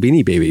virtual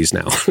Beanie Babies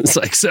now. It's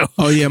like, so.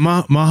 Oh yeah.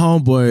 My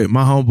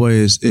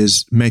homeboy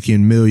is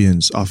making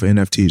millions off of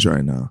NFTs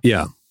right now.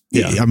 Yeah.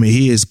 I mean,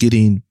 he is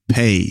getting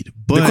paid.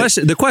 But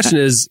the question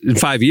is, in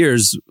 5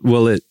 years,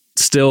 will it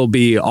still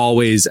be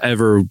always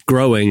ever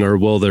growing, or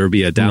will there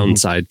be a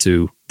downside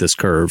to this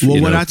curve?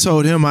 Well, what I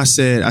told him, I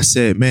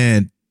said,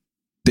 man,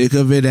 think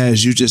of it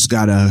as you just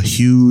got a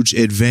huge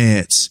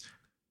advance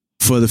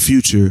for the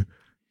future.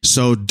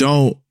 So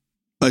don't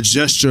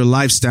adjust your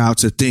lifestyle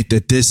to think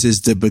that this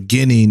is the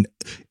beginning.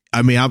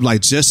 I mean, I'm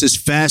like, just as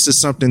fast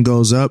as something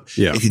goes up,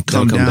 it can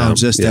come down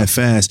just that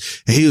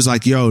fast. And he was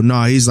like,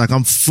 he's like,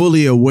 I'm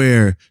fully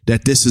aware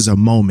that this is a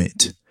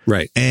moment.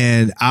 Right.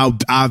 And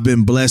I've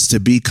been blessed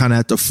to be kind of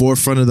at the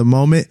forefront of the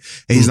moment.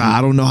 And he's like,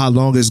 I don't know how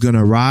long it's going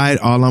to ride.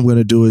 All I'm going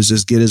to do is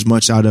just get as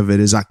much out of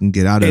it as I can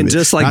get out of it. And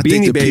just like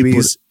Beanie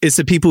Babies, it's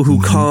the people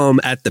who come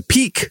at the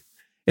peak.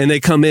 And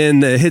they come in,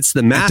 that hits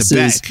the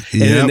masses,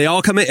 and then they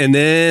all come in, and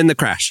then the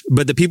crash.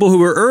 But the people who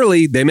were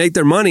early, they make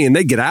their money and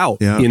they get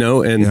out,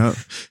 and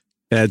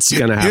that's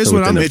going to happen. Here's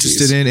what I'm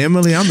interested in,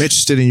 Emily. I'm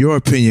interested in your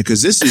opinion,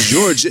 because this is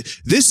your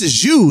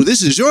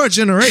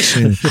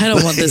generation. I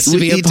don't want this to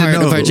be a part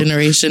of our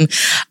generation.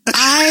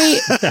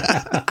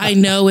 I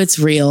know it's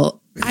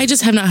real. I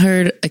just have not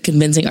heard a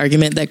convincing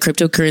argument that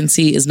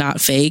cryptocurrency is not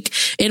fake.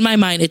 In my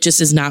mind, it just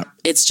is not.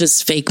 It's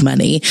just fake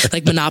money,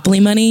 like monopoly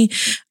money.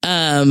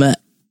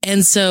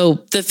 And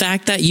so the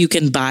fact that you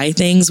can buy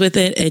things with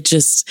it, it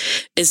just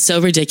is so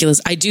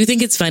ridiculous. I do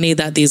think it's funny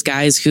that these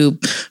guys who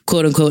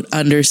quote unquote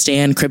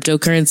understand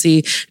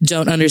cryptocurrency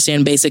don't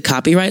understand basic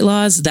copyright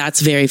laws. That's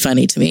very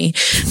funny to me.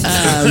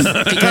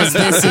 Because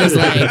this is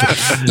like,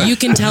 you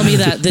can tell me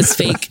that this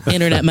fake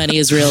internet money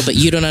is real, but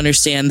you don't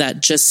understand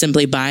that just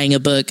simply buying a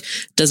book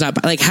does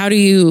not, like, how do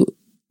you,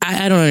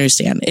 I don't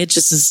understand. It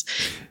just is.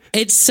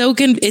 It's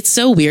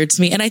so weird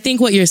to me. And I think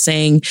what you're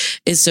saying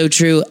is so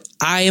true.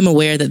 I am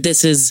aware that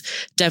this is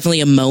definitely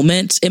a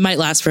moment. It might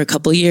last for a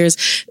couple of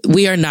years.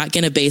 We are not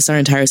going to base our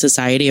entire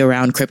society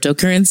around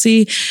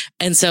cryptocurrency.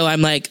 And so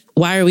I'm like,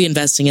 why are we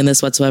investing in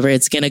this whatsoever?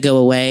 It's going to go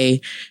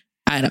away.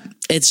 I think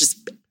it's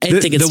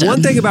the dumb.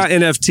 one thing about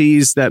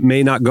NFTs that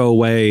may not go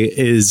away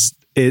is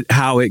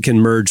how it can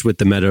merge with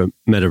the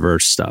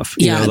metaverse stuff.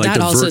 Like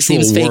that also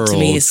seems fake to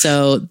me.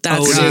 So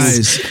that's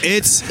guys,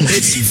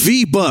 it's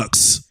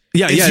V-Bucks.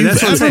 Yeah, if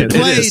you've ever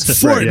played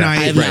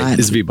Fortnite, right,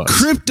 it's V-Bucks.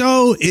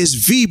 Crypto is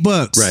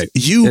V-Bucks. Right.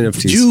 You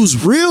NFTs.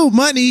 use real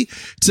money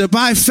to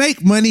buy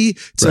fake money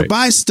to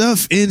buy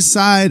stuff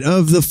inside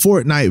of the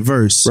Fortnite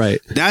verse. Right.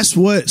 That's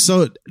what,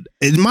 so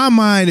in my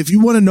mind, if you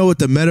want to know what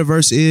the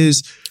metaverse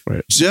is,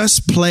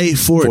 just play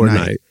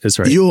Fortnite. That's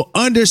right. You'll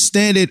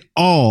understand it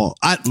all.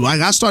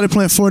 I started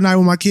playing Fortnite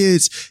with my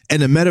kids,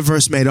 and the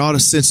metaverse made all the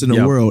sense in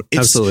the world. It's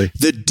absolutely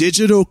the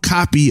digital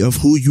copy of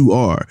who you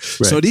are.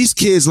 Right. So these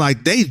kids,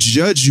 like, they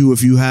judge you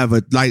if you have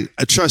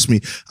trust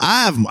me.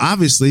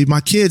 Obviously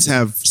my kids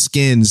have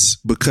skins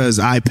because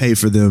I pay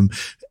for them.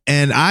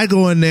 And I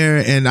go in there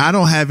and I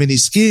don't have any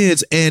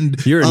skins, and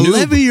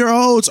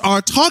 11-year-olds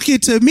are talking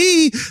to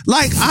me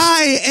like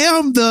I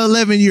am the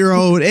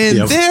 11-year-old,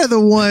 and they're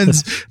the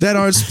ones that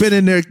are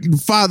spending their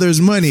father's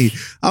money.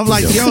 I'm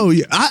like,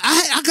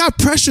 I got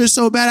pressure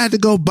so bad I had to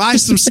go buy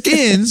some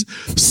skins.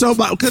 So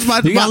because my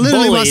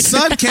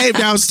son came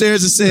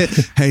downstairs and said,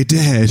 "Hey,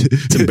 Dad,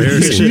 it's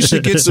embarrassing. You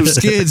should get some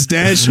skins,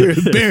 Dad. You're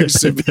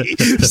embarrassing me."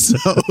 So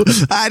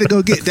I had to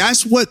go get.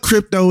 That's what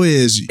crypto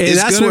is. And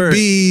it's going to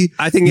be,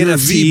 I think,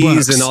 NFTs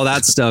and all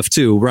that stuff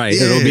too, right?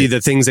 Yeah. It'll be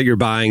the things that you're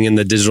buying in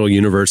the digital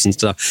universe and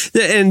stuff,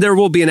 and there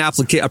will be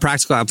a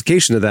practical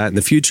application of that in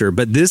the future.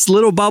 But this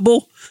little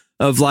bubble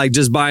of like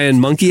just buying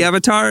monkey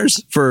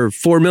avatars for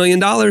 $4 million,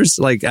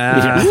 like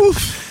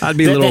I'd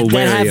be a little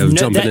wary of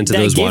jumping into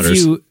those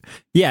waters.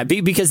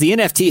 Because the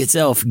NFT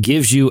itself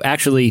gives you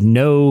actually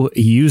no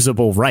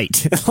usable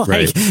right.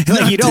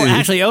 You don't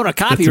actually own a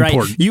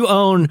copyright. You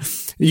own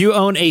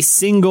a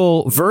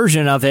single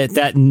version of it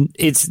that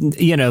it's,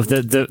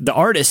 the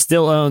artist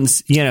still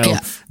owns, I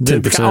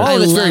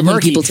love when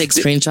people take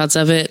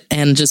screenshots of it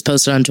and just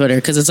post it on Twitter,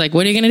 because it's like,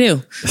 what are you going to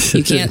do?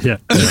 You can't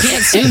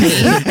sue me.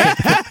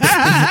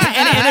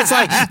 and it's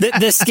like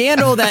the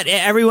scandal that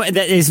everyone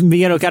that is,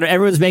 kind of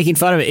everyone's making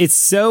fun of it. It's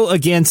so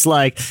against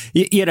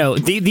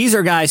these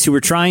are guys who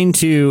were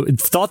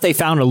thought they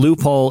found a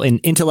loophole in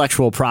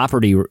intellectual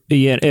property,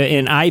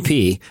 in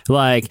IP,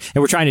 and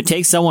we're trying to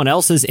take someone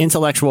else's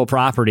intellectual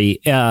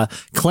property,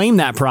 claim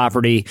that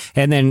property,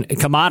 and then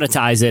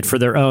commoditize it for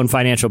their own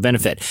financial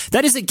benefit.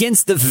 That is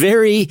against the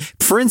very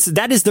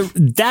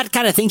that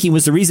kind of thinking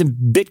was the reason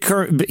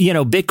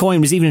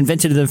Bitcoin was even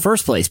invented in the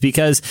first place,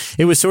 because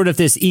it was sort of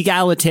this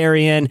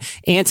egalitarian,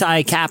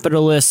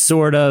 anti-capitalist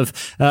sort of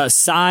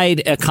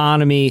side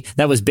economy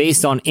that was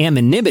based on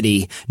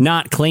anonymity,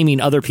 not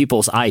claiming other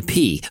people's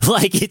IP.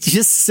 It's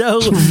just so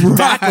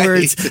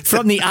backwards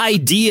from the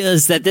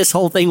ideas that this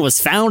whole thing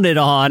was founded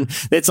on.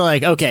 It's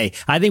like, okay,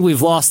 I think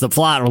we've lost the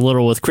plot a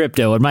little with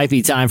crypto. It might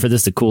be time for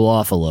this to cool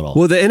off a little.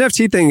 Well, the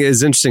NFT thing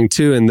is interesting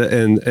too,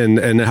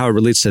 and how it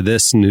relates to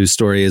this news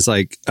story is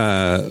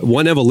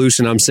one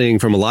evolution I'm seeing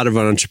from a lot of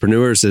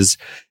entrepreneurs is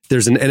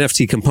there's an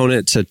NFT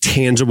component to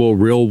tangible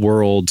real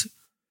world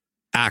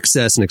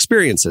access and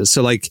experiences.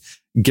 So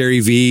Gary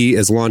Vee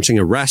is launching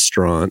a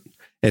restaurant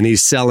and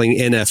he's selling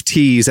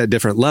NFTs at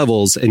different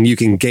levels, and you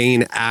can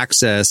gain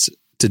access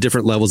to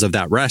different levels of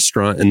that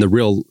restaurant in the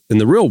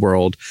real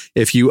world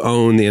if you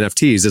own the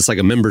NFTs. It's like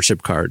a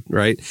membership card,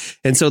 right?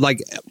 And so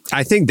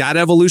I think that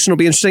evolution will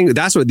be interesting.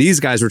 That's what these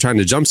guys were trying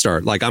to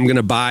jumpstart. I'm going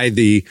to buy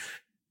the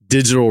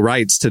digital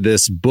rights to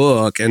this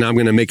book and I'm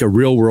going to make a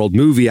real world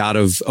movie out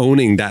of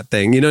owning that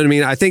thing. You know what I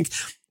mean? I think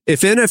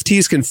if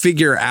NFTs can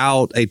figure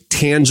out a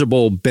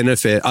tangible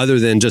benefit other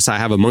than just I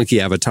have a monkey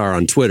avatar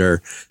on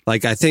Twitter,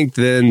 I think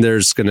then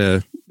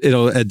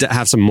it'll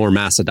have some more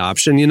mass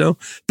adoption,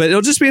 but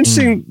it'll just be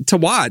interesting to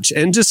watch.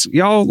 And just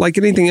y'all, like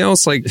anything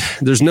else,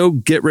 there's no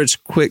get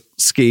rich quick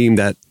scheme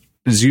that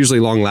is usually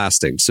long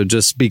lasting. So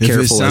just be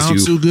careful. If it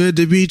sounds too good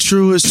to be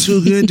true, it's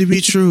too good to be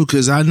true.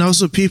 Cause I know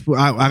some people,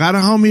 I got a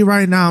homie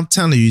right now, I'm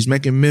telling you, he's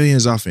making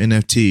millions off of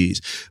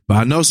NFTs, but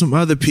I know some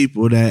other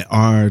people that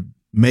are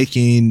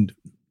making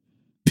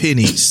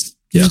pennies.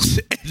 Yeah.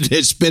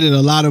 They're spending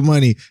a lot of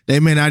money. They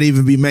may not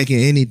even be making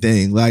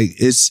anything.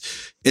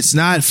 It's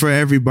not for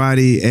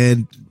everybody.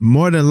 And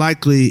more than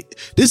likely,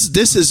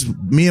 this is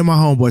me and my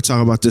homeboy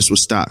talking about this with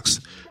stocks.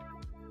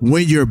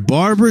 When your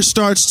barber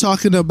starts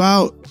talking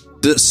about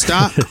the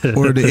stock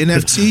or the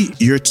NFT,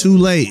 you're too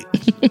late.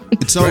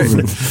 It's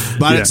over.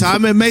 By the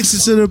time it makes it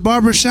to the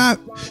barber shop,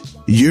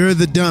 you're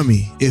the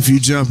dummy if you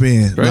jump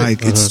in.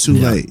 It's too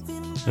late.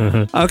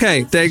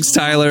 Okay, thanks,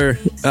 Tyler.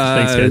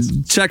 Thanks,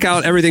 guys. Check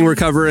out everything we're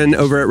covering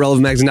over at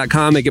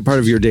relevantmagazine.com. Make it part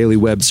of your daily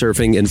web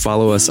surfing and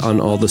follow us on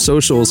all the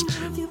socials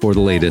for the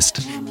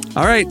latest.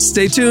 All right,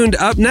 stay tuned.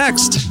 Up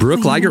next,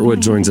 Brooke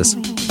Ligertwood joins us.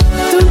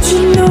 Don't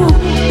you know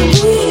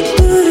we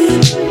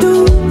couldn't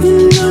do,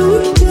 you know,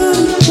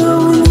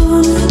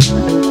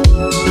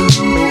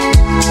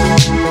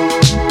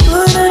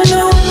 but I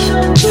know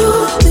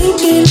you're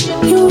thinking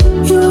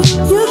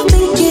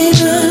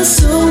of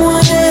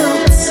someone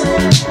else.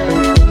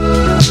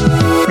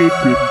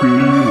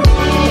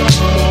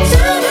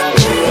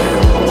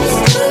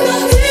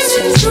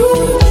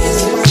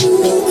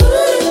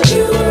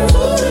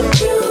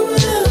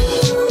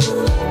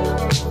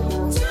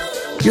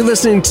 You're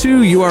listening to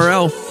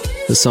URL.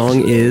 The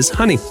song is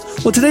Honey.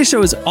 Well, today's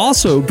show is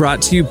also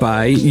brought to you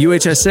by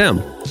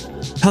UHSM.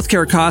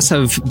 Healthcare costs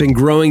have been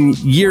growing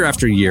year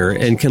after year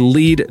and can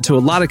lead to a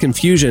lot of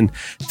confusion.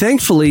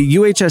 Thankfully,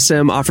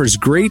 UHSM offers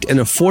great and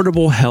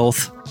affordable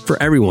health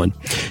for everyone.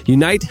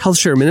 Unite Health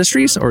Share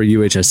Ministries, or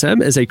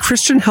UHSM, is a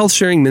Christian health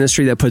sharing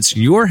ministry that puts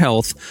your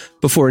health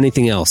before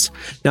anything else.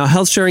 Now,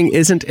 health sharing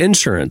isn't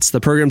insurance.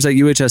 The programs at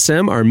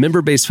UHSM are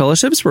member-based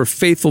fellowships where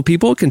faithful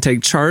people can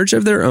take charge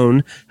of their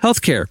own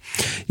health care.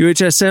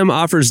 UHSM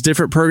offers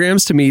different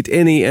programs to meet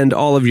any and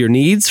all of your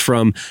needs,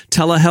 from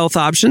telehealth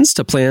options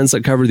to plans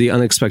that cover the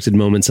unexpected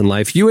moments in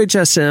life.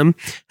 UHSM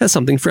has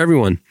something for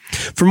everyone.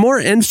 For more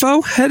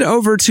info, head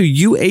over to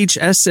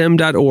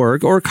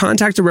uhsm.org or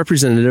contact a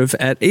representative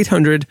at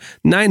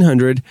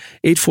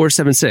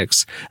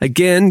 800-900-8476.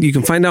 Again, you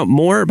can find out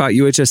more about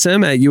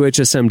UHSM at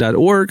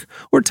uhsm.org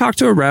or talk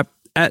to a rep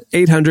at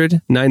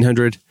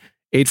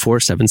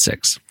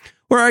 800-900-8476.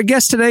 Where our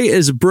guest today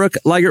is Brooke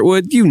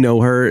Ligertwood. You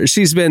know her.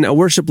 She's been a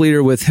worship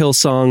leader with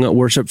Hillsong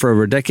Worship for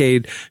over a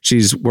decade.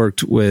 She's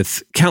worked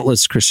with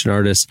countless Christian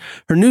artists.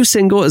 Her new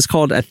single is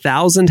called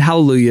 1,000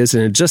 Hallelujahs,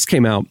 and it just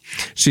came out.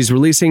 She's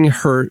releasing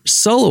her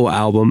solo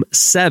album,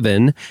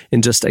 7,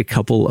 in just a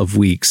couple of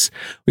weeks.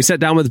 We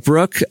sat down with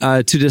Brooke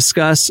to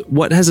discuss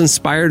what has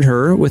inspired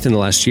her within the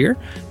last year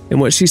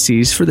and what she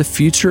sees for the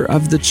future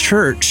of the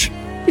church.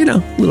 You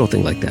know, little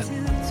thing like that.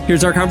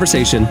 Here's our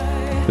conversation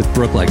with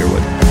Brooke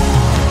Ligertwood.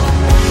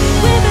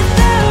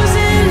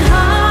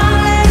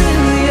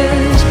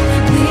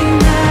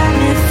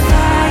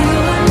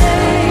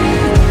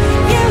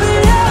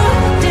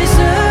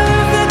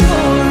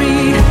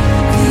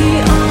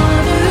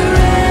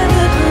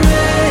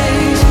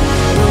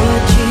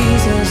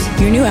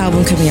 Your new new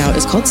album coming out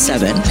is called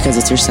 7 because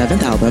it's your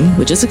 7th album,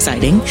 which is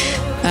exciting.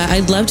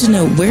 I'd love to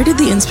know, where did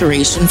the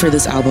inspiration for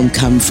this album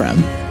come from?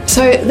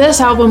 So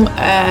this album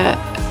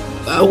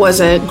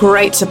was a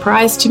great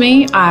surprise to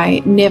me.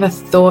 I never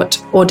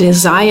thought or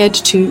desired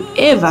to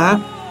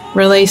ever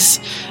release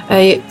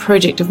a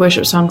project of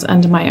worship songs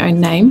under my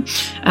own name.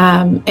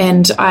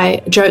 And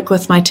I joke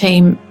with my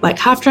team, like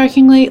half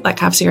jokingly, like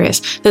half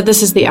serious, that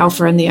this is the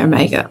alpha and the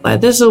omega. Like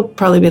this will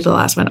probably be the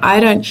last one.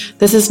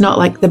 This is not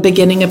like the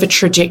beginning of a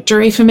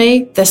trajectory for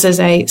me. This is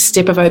a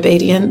step of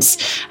obedience.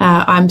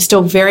 I'm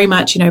still very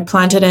much,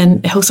 planted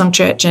in Hillsong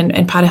Church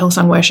and part of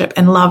Hillsong worship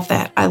and love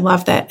that. I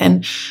love that.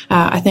 And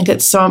I think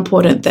it's so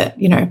important that,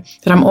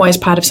 that I'm always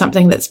part of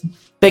something that's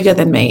bigger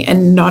than me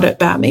and not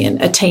about me, and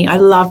a team. I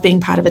love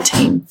being part of a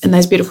team and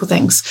those beautiful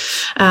things.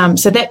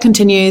 So that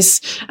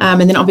continues.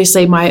 And then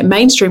obviously my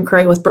mainstream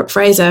career with Brooke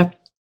Fraser,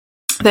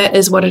 that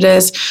is what it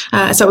is.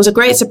 So it was a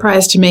great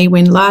surprise to me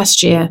when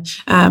last year,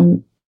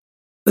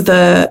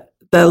 the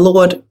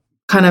Lord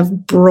kind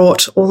of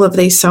brought all of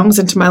these songs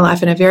into my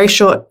life in a very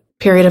short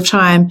period of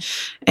time.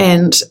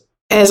 And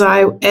as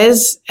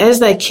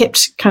they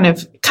kept kind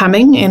of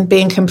coming and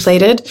being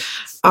completed,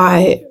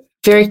 I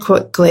very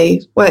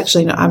quickly, well,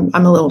 actually, no, I'm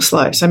a little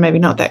slow, so maybe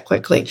not that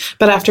quickly.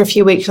 But after a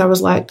few weeks, I was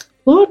like,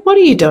 Lord, what are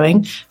you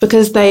doing?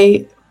 Because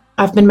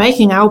I've been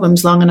making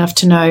albums long enough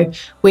to know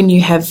when you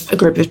have a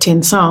group of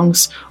 10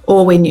 songs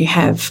or when you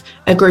have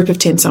a group of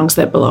 10 songs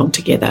that belong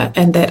together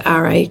and that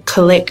are a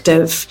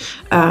collective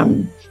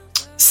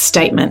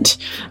statement.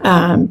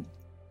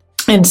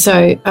 And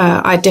so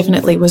I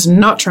definitely was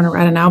not trying to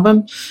write an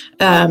album,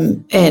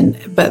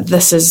 but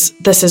this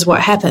is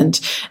what happened.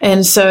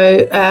 And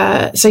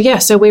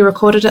so we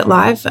recorded it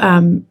live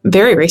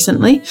very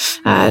recently,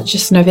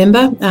 just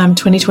November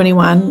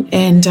 2021,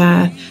 and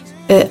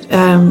it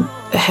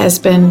has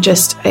been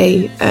just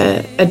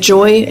a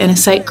joy and a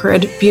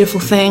sacred,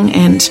 beautiful thing.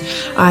 And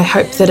I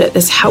hope that it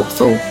is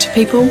helpful to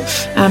people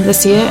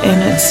this year.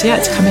 And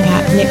it's coming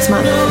out next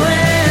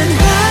month.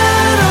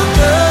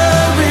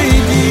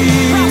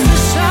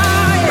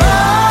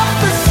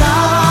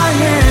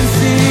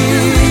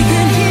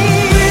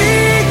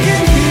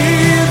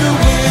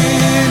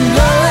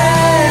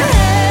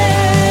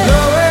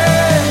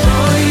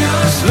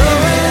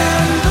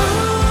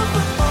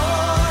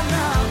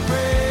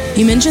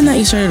 You mentioned that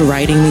you started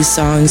writing these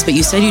songs, but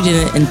you said you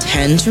didn't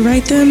intend to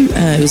write them.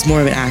 It was more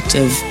of an act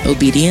of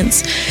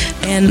obedience.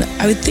 And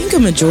I would think a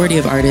majority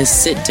of artists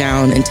sit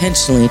down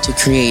intentionally to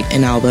create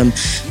an album,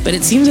 but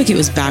it seems like it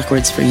was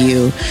backwards for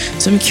you.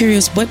 So I'm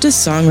curious, what does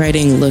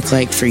songwriting look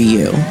like for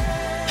you?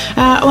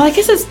 Well, I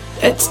guess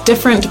it's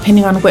different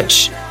depending on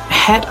which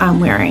hat I'm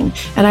wearing.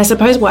 And I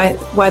suppose why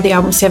the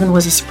album 7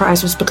 was a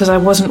surprise was because I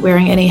wasn't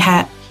wearing any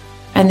hat.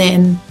 And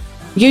then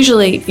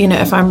usually,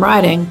 if I'm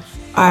writing,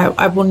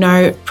 I will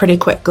know pretty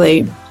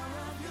quickly,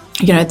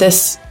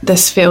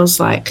 this feels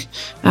like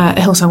a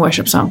Hillsong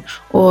worship song,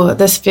 or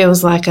this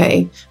feels like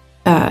a,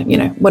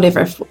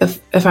 whatever.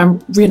 If I'm,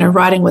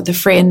 writing with a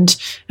friend,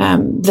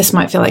 this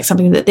might feel like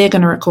something that they're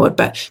going to record.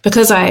 But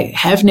because I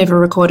have never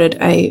recorded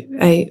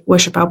a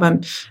worship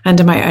album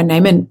under my own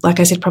name, and like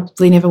I said,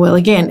 probably never will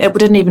again, it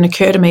didn't even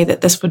occur to me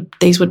that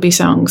these would be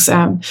songs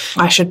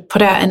I should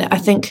put out. And I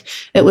think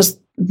it was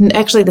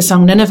actually the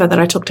song Nineveh that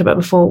I talked about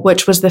before,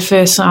 which was the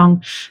first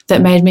song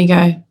that made me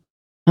go,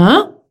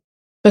 huh?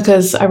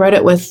 Because I wrote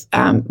it with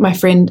my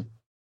friend,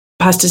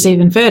 Pastor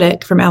Stephen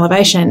Furtick from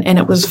Elevation, and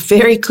it was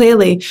very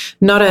clearly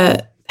not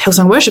a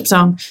Hillsong worship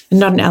song and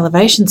not an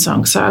Elevation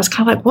song. So I was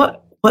kind of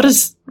like, what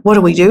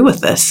do we do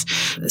with this?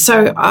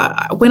 So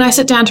when I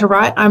sit down to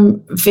write,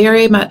 I'm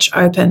very much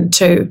open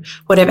to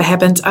whatever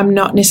happens. I'm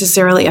not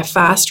necessarily a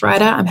fast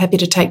writer. I'm happy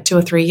to take 2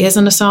 or 3 years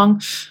on a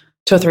song,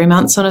 2 or 3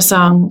 months on a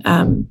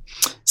song.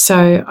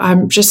 So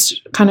I'm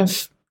just kind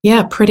of,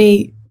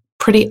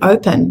 pretty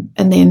open.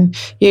 And then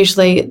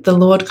usually the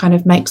Lord kind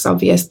of makes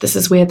obvious, this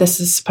is where this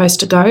is supposed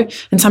to go.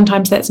 And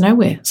sometimes that's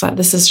nowhere. It's like,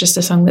 this is just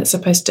a song that's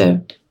supposed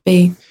to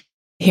be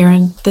here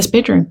in this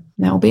bedroom.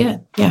 And that will be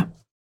it. Yeah.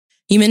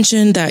 You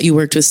mentioned that you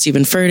worked with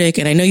Stephen Furtick,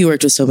 and I know you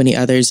worked with so many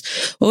others.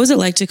 What was it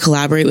like to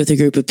collaborate with a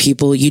group of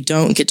people you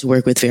don't get to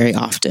work with very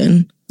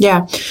often?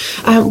 Yeah.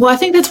 Well, I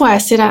think that's why I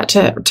set out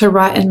to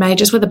write in May,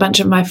 just with a bunch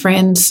of my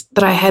friends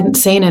that I hadn't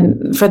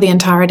seen for the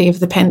entirety of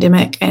the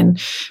pandemic, and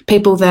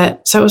people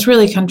so it was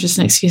really kind of just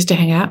an excuse to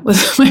hang out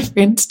with my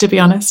friends, to be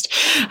honest.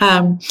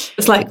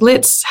 It's like,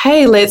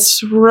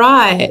 let's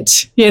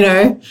write,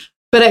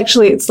 but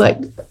actually it's like,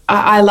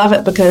 I love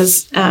it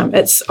because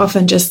it's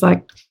often just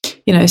like,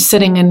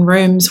 sitting in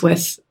rooms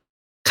with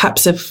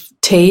cups of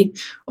tea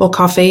or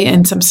coffee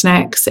and some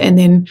snacks, and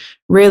then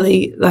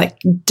really like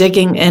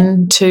digging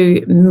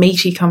into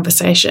meaty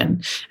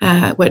conversation,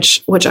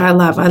 which I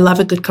love. I love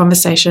a good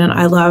conversation.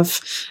 I love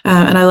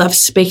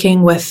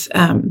speaking with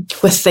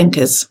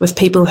thinkers, with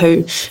people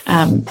who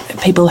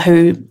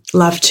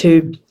love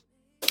to,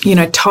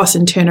 toss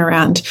and turn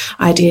around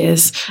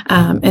ideas.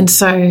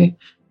 So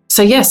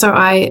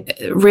I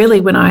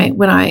really, when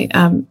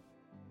I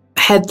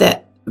had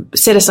that,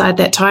 set aside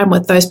that time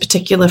with those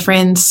particular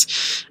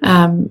friends,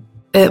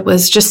 it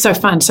was just so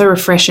fun, so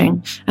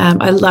refreshing.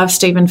 I love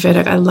Stephen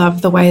Furtick. I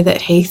love the way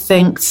that he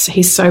thinks.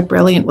 He's so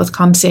brilliant with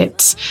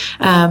concepts.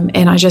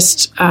 And I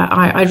just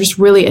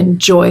really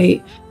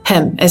enjoy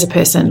him as a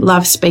person,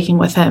 love speaking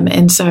with him.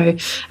 And so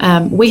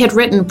we had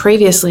written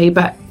previously,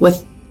 but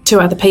with 2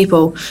 other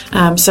people.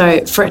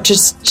 So for it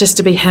just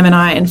to be him and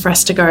I, and for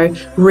us to go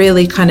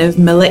really kind of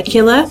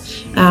molecular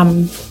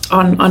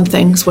on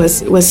things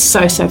was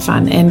so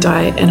fun. And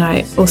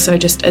I also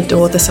just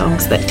adore the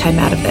songs that came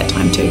out of that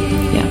time too.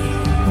 Yeah.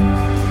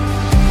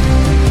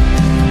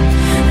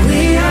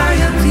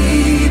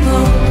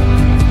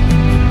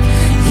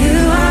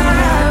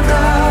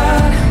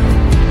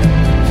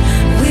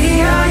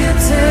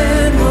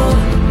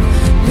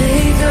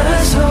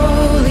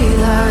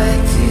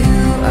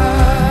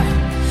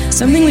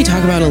 Something we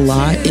talk about a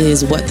lot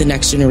is what the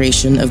next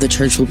generation of the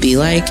church will be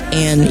like,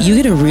 and you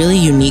get a really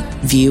unique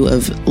view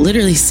of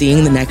literally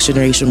seeing the next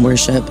generation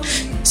worship.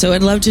 So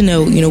I'd love to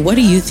know, what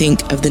do you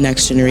think of the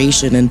next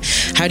generation, and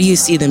how do you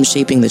see them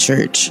shaping the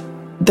church?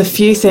 The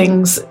few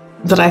things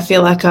that I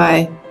feel like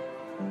I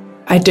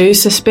do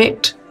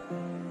suspect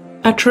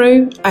are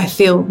true, I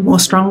feel more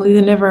strongly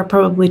than ever are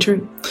probably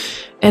true,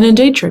 and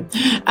indeed true.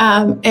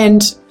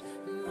 And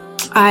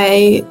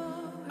I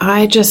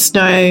just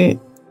know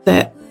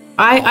that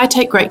I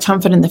take great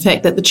comfort in the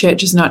fact that the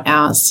church is not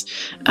ours.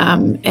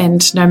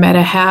 And no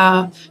matter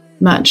how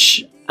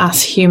much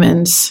us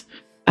humans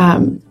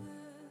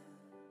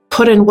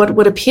put in what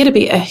would appear to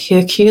be a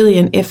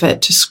Herculean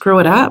effort to screw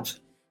it up,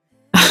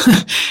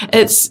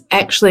 it's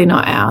actually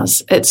not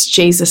ours. It's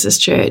Jesus's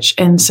church.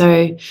 And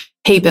so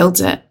he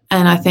builds it.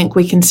 And I think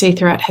we can see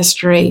throughout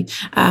history,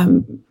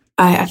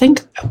 I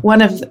think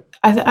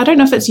I don't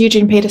know if it's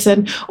Eugene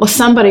Peterson or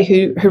somebody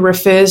who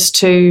refers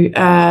to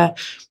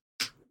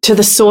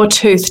the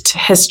sawtoothed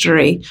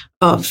history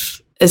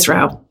of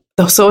Israel,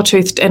 the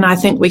sawtoothed, and I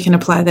think we can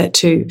apply that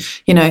to,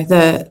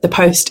 the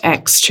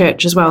post-Acts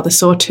church as well, the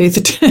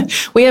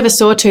sawtoothed. We have a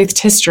sawtoothed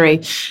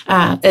history.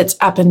 It's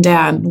up and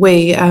down.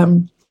 We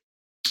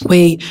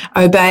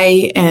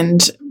obey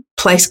and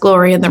place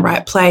glory in the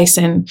right place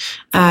and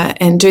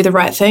do the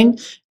right thing,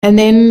 and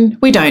then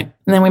we don't,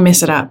 and then we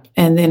mess it up,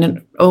 and then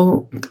it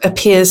all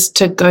appears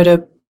to go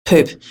to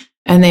poop.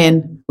 And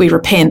then we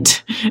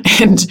repent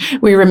and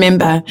we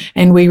remember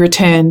and we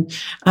return.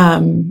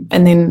 And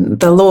then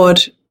the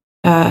Lord,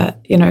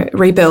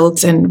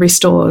 rebuilds and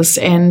restores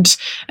and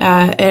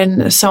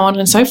so on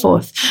and so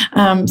forth.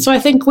 So I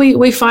think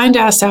we find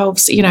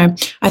ourselves,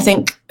 I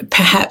think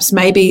perhaps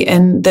maybe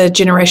in the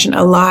generation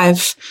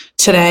alive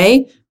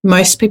today,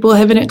 most people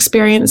haven't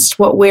experienced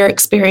what we're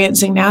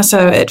experiencing now. So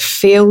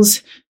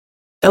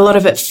a lot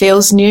of it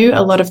feels new,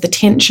 a lot of the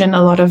tension,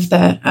 a lot of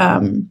the,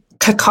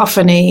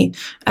 cacophony,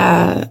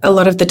 a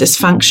lot of the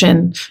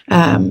dysfunction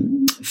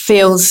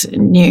feels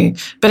new,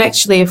 but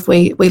actually, if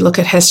we look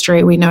at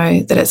history, we know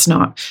that it's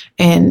not.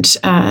 And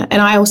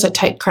I also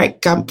take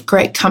great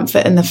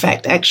comfort in the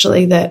fact,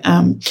 actually, that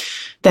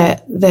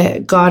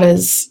that God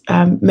is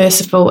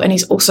merciful and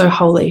He's also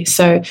holy.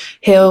 So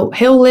He'll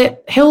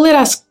let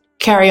us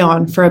carry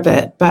on for a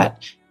bit, but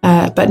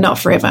not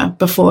forever.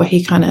 Before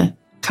He kind of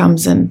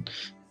comes and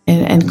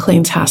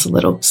cleans house a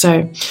little.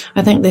 So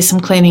I think there's some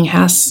cleaning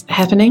house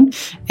happening,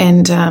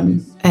 and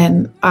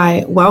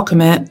I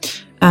welcome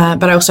it.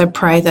 But I also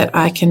pray that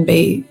I can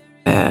be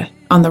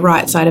on the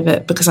right side of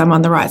it, because I'm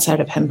on the right side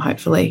of Him,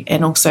 hopefully,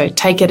 and also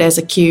take it as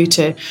a cue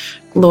to,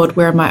 Lord,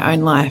 where in my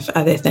own life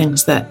are there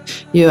things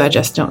that You are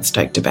just not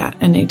stoked about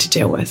and need to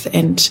deal with?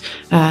 And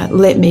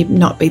let me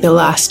not be the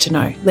last to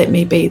know. Let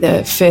me be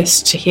the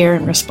first to hear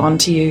and respond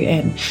to You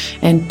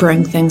and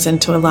bring things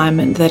into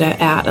alignment that are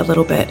out a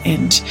little bit.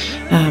 And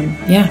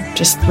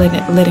just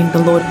letting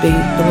the Lord be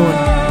the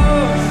Lord.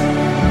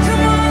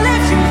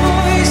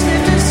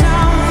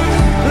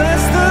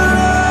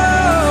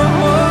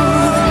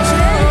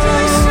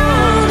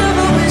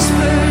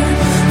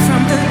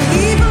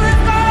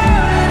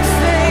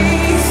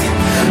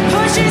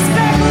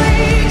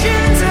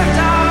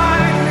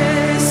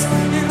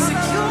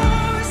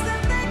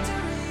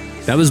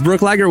 That was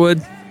Brooke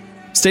Ligertwood.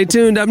 Stay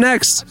tuned. Up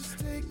next,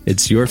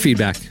 it's your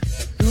feedback.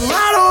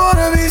 I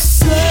don't wanna be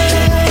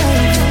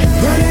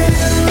sad, running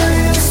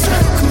in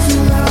circles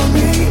around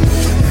me.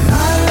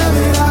 I love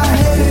it, I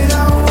hate it,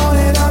 I want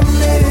it, I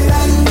made it,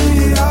 I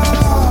need it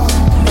all.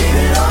 Need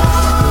it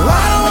all.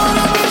 I don't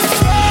wanna be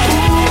sad,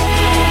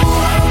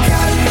 I don't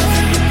got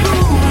nothing to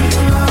prove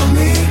around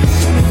me.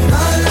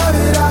 I love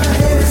it, I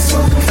hate it,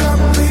 so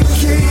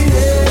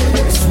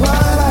complicated. It's what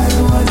I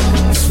want,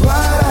 it's what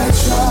I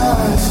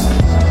trust.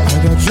 I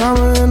got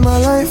drama in my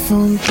life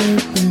on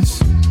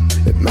purpose.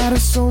 It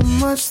matters so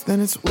much, then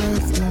it's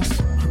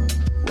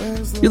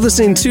worthless. You're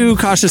listening to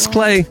Cautious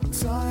Clay.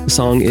 The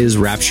song is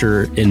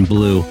Rapture in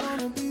Blue.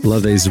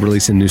 Love that he's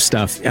releasing new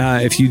stuff.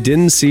 If you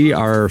didn't see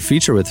our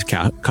feature with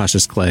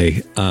Cautious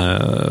Clay,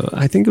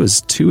 I think it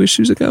was 2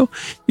 issues ago,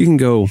 you can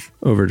go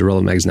over to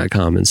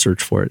relevantmagazine.com and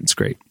search for it. It's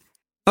great.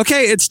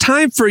 Okay, it's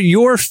time for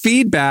your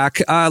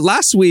feedback.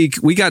 Last week,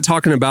 we got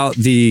talking about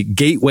the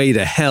gateway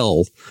to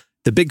hell,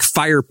 the big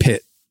fire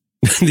pit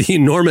the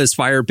enormous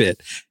fire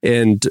pit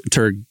in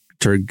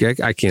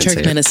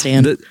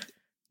Turkmenistan.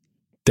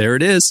 There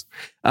it is.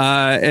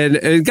 And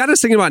it got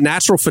us thinking about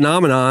natural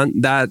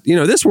phenomenon that,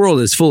 this world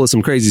is full of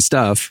some crazy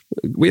stuff.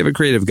 We have a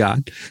creative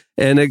God.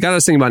 And it got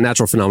us thinking about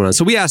natural phenomenon.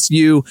 So we asked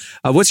you,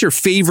 what's your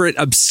favorite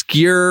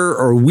obscure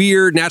or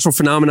weird natural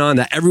phenomenon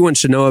that everyone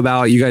should know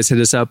about? You guys hit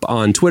us up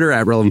on Twitter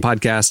at Relevant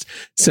Podcast.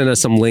 Send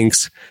us some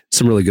links,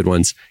 some really good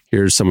ones.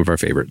 Here's some of our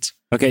favorites.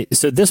 Okay,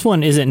 so this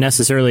one isn't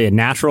necessarily a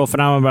natural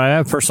phenomenon, but I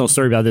have a personal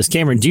story about this.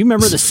 Cameron, do you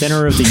remember the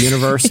center of the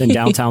universe in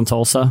downtown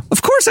Tulsa?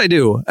 Of course I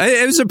do.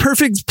 It was a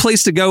perfect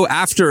place to go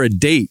after a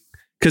date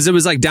because it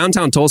was like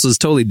downtown Tulsa is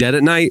totally dead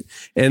at night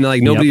and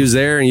like nobody was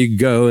there and you could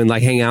go and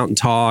like hang out and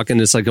talk.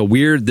 And it's like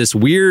this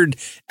weird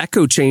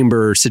echo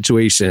chamber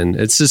situation.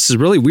 It's just a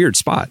really weird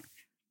spot.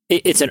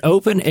 It's an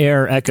open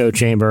air echo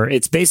chamber.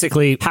 It's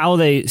basically how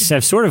they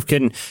have sort of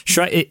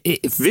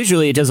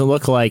visually, it doesn't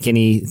look like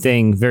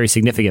anything very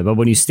significant. But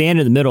when you stand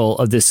in the middle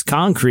of this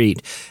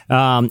concrete,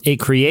 it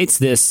creates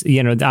this,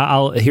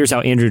 here's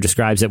how Andrew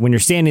describes it. When you're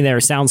standing there,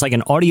 it sounds like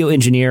an audio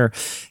engineer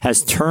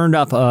has turned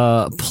up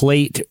a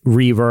plate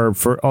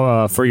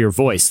reverb for your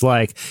voice.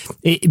 Like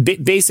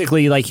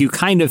basically like you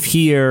kind of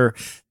hear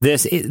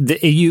this,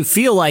 you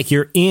feel like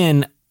you're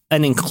in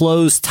an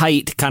enclosed,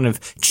 tight kind of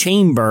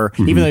chamber,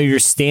 even though you're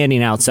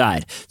standing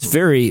outside. It's a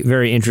very,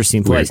 very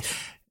interesting place. Weird.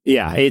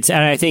 Yeah, and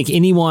I think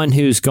anyone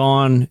who's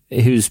spent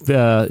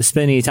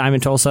any time in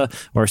Tulsa,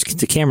 or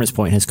to Cameron's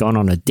point, has gone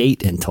on a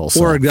date in Tulsa,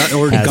 or gone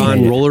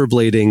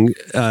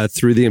rollerblading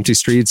through the empty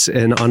streets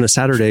and on a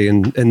Saturday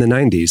in the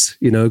 90s.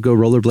 Go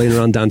rollerblading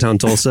around downtown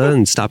Tulsa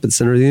and stop at the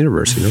center of the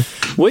universe.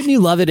 Wouldn't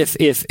you love it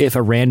if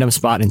a random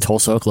spot in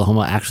Tulsa,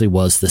 Oklahoma, actually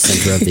was the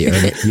center of the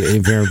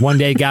earth? One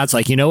day, God's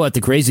like, you know what?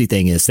 The crazy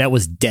thing is that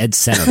was dead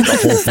center, the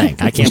whole thing.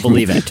 I can't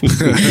believe it.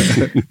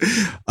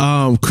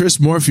 Chris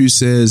Morphew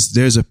says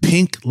there's a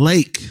pink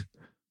lake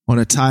on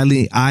a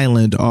tiny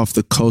island off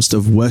the coast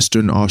of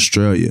Western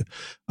Australia.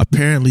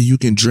 Apparently you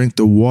can drink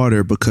the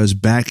water because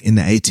back in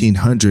the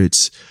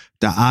 1800s,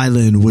 the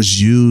island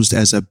was used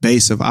as a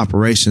base of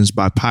operations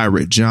by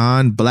pirate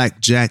John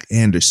Blackjack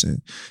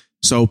Anderson.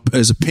 So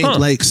there's a pink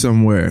lake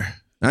somewhere.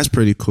 That's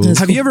pretty cool.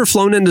 Have you ever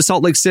flown into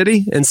Salt Lake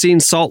City and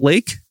seen Salt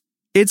Lake?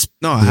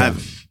 No, I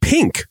haven't.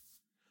 Pink.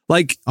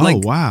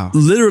 Wow.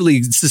 Literally,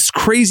 it's this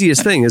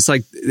craziest thing. It's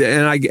like,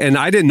 and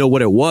I didn't know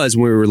what it was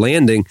when we were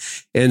landing,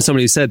 and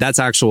somebody said that's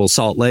actual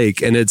Salt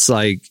Lake, and it's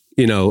like,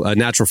 a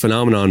natural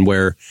phenomenon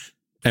where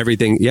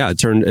everything, it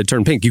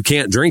turned pink. You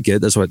can't drink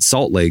it. That's why it's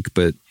Salt Lake,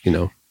 but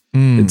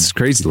it's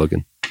crazy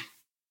looking.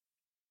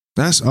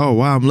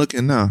 I'm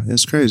looking now.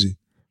 It's crazy.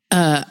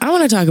 I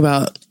want to talk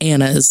about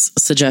Anna's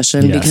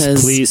suggestion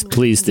because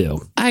please do.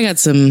 I got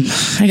some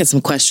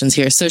questions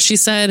here. So she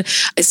said,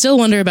 I still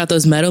wonder about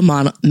those metal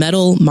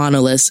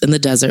monoliths in the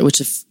desert, which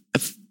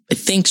I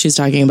think she's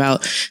talking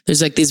about.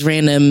 There's like these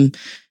random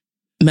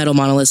metal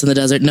monoliths in the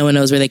desert. No one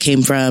knows where they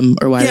came from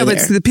or why. Yeah, but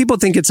the people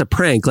think it's a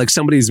prank, like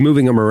somebody's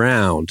moving them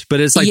around.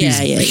 But it's like these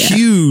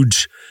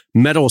huge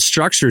metal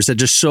structures that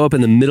just show up in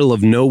the middle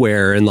of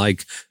nowhere and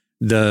like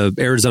the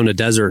Arizona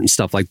desert and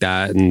stuff like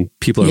that, and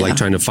people are like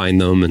trying to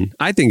find them, and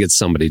I think it's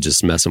somebody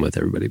just messing with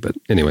everybody. But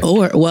anyway,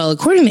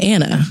 according to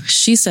Anna,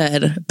 she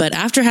said, but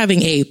after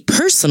having a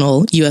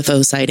personal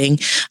UFO sighting,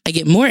 I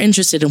get more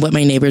interested in what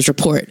my neighbors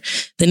report.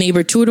 The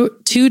neighbor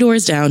two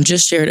doors down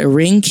just shared a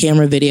Ring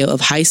camera video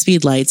of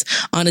high-speed lights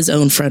on his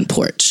own front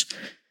porch.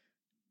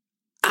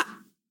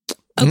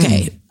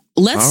 Okay.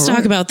 Let's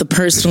talk about the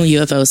personal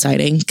UFO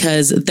sighting,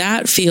 because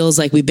that feels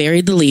like we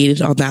buried the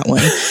lead on that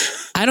one.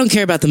 I don't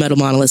care about the metal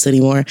monoliths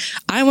anymore.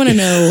 I want to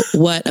know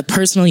what a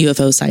personal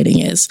UFO sighting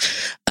is.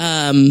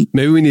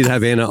 Maybe we need to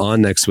have Anna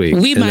on next week.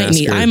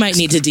 I might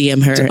need to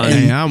DM her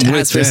and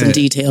ask for some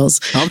details.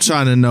 I'm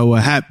trying to know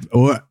what happened,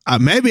 or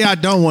maybe I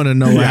don't want to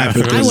know what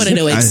happened. I want to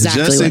know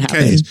exactly what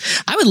happened.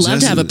 I would love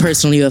to have a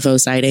personal UFO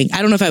sighting.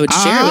 I don't know if I would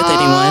share it with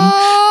anyone.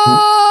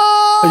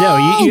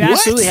 No, you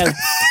absolutely have.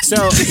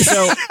 So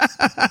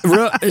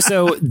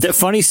the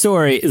funny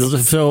story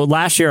is, so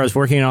last year I was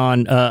working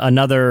on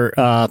another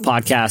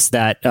podcast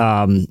that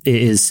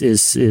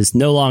is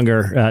no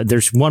longer.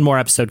 There's one more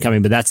episode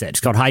coming, but that's it. It's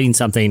called Hiding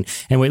Something,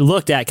 and we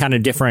looked at kind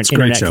of different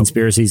internet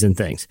conspiracies and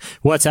things.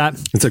 What's that?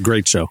 It's a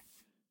great show.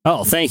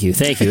 Oh, thank you.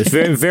 It's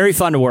very, very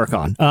fun to work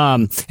on.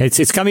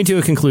 It's coming to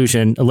a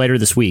conclusion later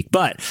this week,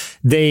 but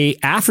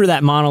after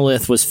that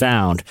monolith was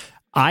found,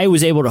 I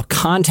was able to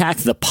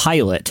contact the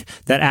pilot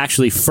that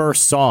actually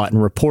first saw it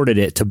and reported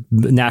it to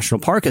National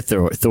Park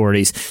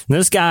authorities. And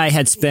this guy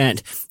had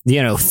spent,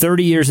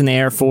 30 years in the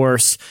Air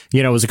Force,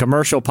 was a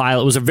commercial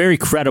pilot, was a very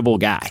credible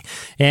guy.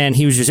 And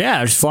he was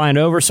just flying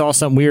over, saw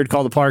something weird,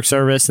 called the Park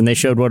Service, and they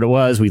showed what it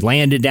was. We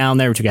landed down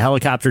there, we took a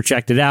helicopter,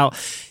 checked it out.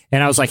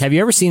 And I was like, have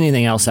you ever seen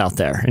anything else out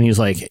there? And he was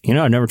like,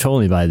 I've never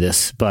told anybody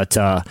this, but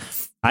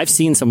I've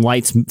seen some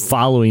lights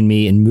following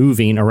me and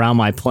moving around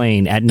my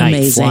plane at night,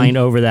 Amazing. flying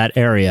over that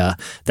area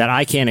that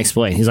I can't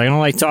explain. He's like, I don't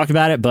like to talk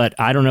about it, but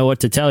I don't know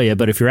what to tell you.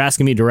 But if you're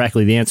asking me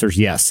directly, the answer is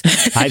yes.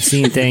 I've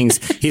seen things.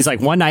 He's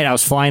like, one night I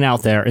was flying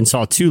out there and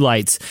saw 2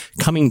 lights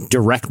coming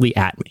directly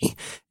at me.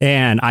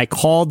 And I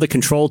called the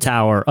control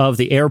tower of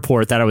the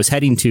airport that I was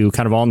heading to,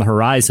 kind of on the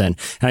horizon.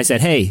 And I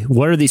said, hey,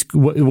 what are these?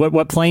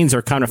 What planes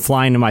are kind of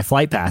flying in my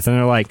flight path? And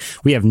they're like,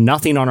 we have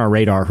nothing on our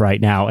radar right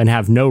now and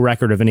have no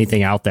record of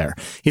anything out there.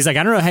 He's like,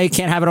 I don't know how you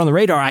can't have it on the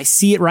radar. I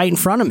see it right in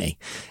front of me.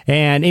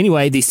 And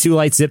anyway, these 2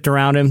 lights zipped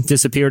around him,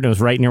 disappeared, and it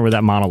was right near where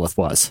that monolith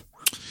was.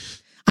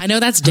 I know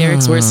that's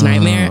Derek's worst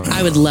nightmare.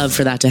 I would love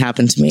for that to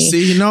happen to me.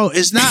 See,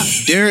 it's not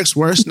Derek's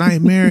worst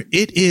nightmare.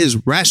 It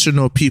is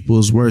rational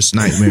people's worst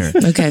nightmare.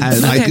 Okay.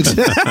 I'll take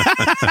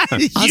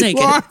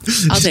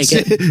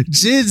it.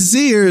 Gen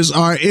Zers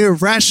are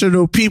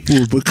irrational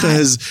people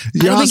because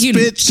y'all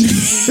spit.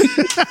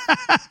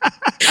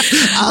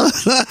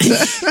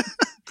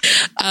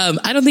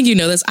 I don't think you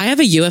know this. I have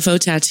a UFO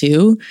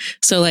tattoo.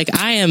 So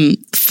I am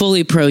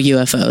fully pro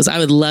UFOs. I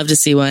would love to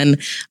see one.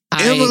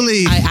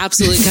 Emily, I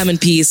absolutely come in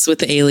peace with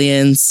the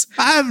aliens.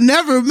 I've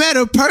never met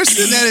a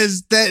person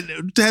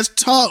that has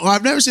talked, or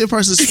I've never seen a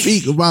person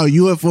speak about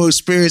UFO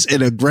experience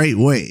in a great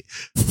way.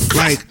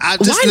 I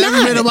just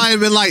never met anybody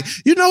been like,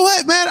 you know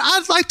what, man,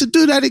 I'd like to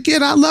do that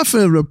again. I'd love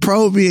for him to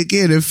probe me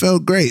again. It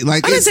felt great.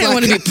 I didn't say I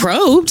want to be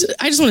probed.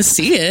 I just want to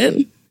see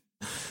it.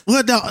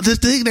 Well, the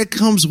thing that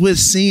comes with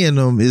seeing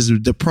them is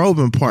the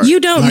probing part. You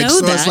don't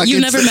know that.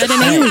 You've never met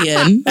an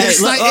alien.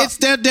 It's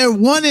they're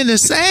one and the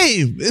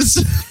same.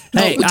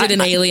 Did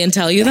an alien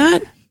tell you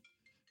that?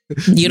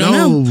 You don't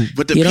know.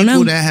 But the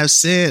people that have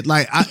said,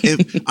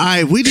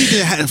 we need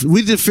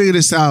to figure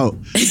this out.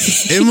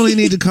 Emily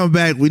need to come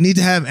back. We need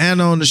to have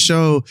Anna on the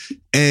show.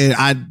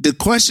 And the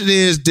question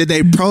is, did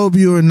they probe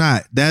you or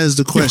not? That is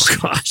the question.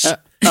 Oh, gosh.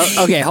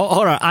 Okay,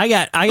 hold on.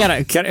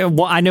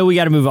 I know we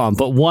got to move on,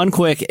 but one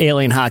quick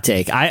alien hot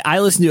take. I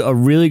listened to a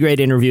really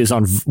great interviews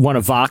on one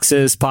of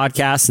Vox's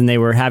podcasts, and they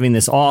were having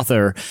this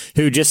author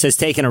who just has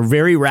taken a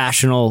very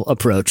rational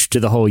approach to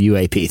the whole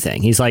UAP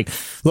thing. He's like,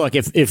 look,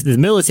 if the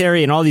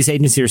military and all these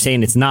agencies are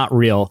saying it's not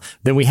real,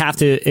 then we have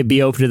to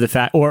be open to the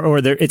fact, or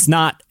it's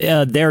not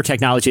their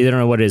technology. They don't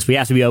know what it is. We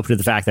have to be open to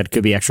the fact that it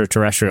could be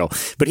extraterrestrial.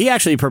 But he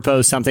actually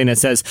proposed something that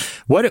says,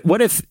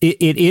 what if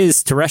it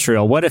is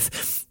terrestrial? What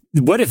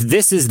if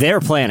this is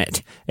their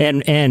planet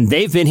and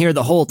they've been here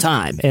the whole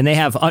time and they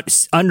have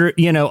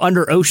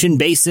under ocean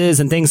bases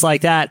and things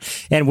like that,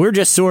 and we're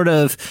just sort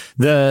of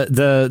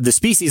the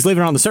species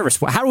living on the surface?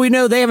 How do we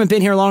know they haven't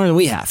been here longer than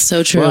we have?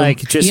 So true.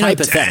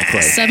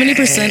 Hypothetically,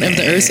 70% of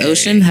the Earth's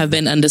ocean have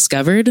been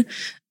undiscovered.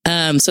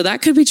 So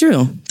that could be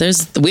true.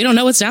 We don't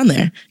know what's down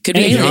there. Could be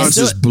aliens.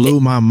 Y'all just blew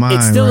my mind.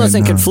 It still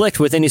doesn't conflict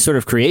with any sort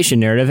of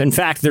creation narrative. In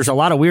fact, there's a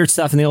lot of weird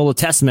stuff in the Old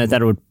Testament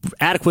that it would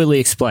adequately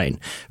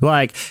explain.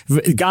 Like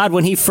God,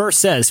 when he first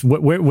says,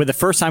 with the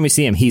first time we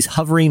see him, he's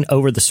hovering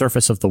over the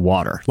surface of the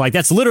water.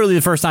 That's literally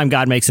the first time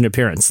God makes an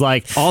appearance.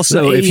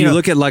 Also, if you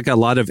look at a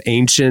lot of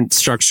ancient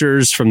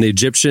structures from the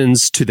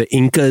Egyptians to the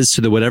Incas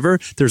to the whatever,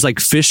 there's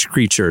fish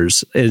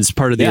creatures as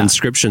part of the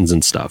inscriptions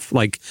and stuff.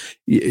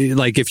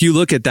 If you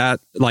look at that,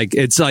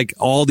 it's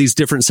all these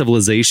different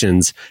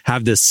civilizations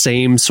have this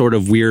same sort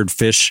of weird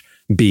fish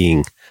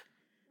being.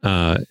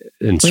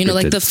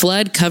 The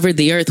flood covered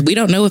the earth. We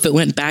don't know if it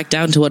went back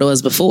down to what it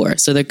was before.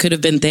 So there could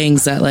have been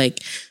things that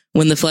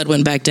when the flood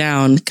went back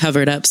down,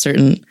 covered up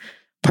certain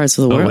parts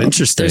of the world.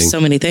 Interesting. There's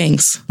so many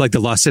things. Like the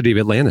lost city of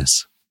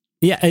Atlantis.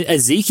 Yeah,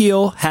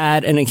 Ezekiel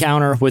had an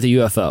encounter with a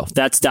UFO.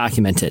 That's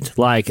documented.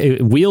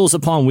 Wheels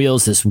upon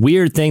wheels, this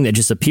weird thing that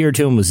just appeared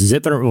to him was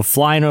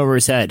flying over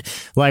his head.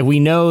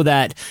 We know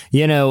that,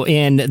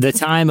 in the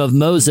time of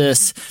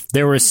Moses,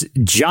 there was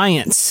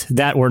giants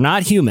that were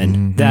not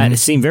human that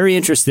seemed very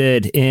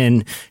interested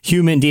in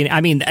human DNA. I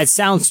mean, it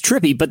sounds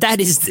trippy, but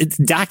that is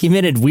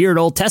documented weird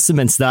Old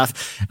Testament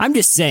stuff. I'm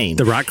just saying.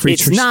 The rock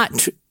creatures. It's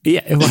not...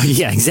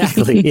 Yeah,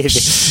 exactly.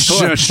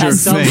 Shut your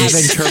some face.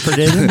 have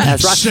interpreted them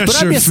as rock.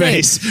 Shut your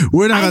face.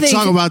 We're not going to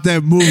talk about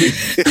that movie.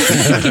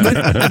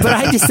 but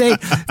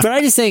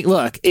I just think,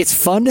 look, it's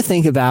fun to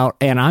think about,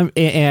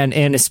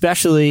 and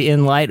especially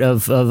in light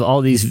of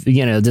all these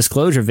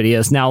disclosure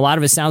videos. Now, a lot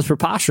of it sounds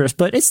preposterous,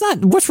 but it's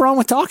not. What's wrong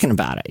with talking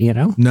about it?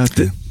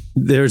 Nothing.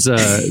 There's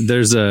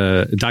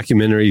a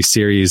documentary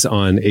series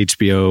on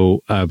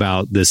HBO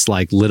about this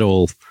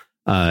little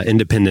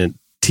independent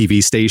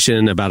TV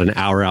station about an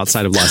hour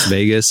outside of Las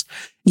Vegas.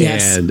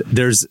 Yes. And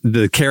there's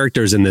the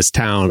characters in this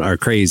town are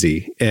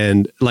crazy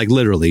and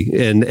literally.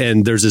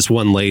 And there's this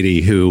one lady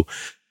who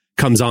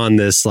comes on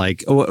this,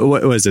 what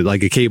was it?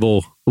 A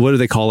cable, what do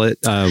they call it?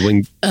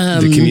 When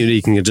the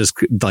community can just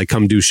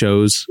come do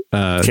shows,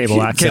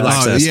 cable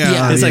access.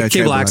 It's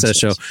cable access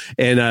show.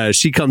 And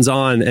she comes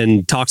on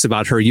and talks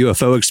about her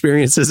UFO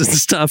experiences and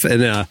stuff.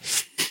 And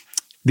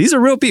these are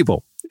real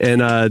people.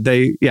 And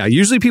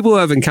usually people who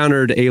have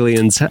encountered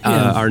aliens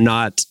are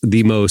not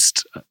the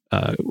most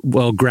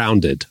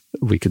well-grounded,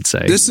 we could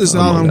say. This is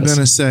all I'm going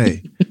to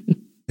say.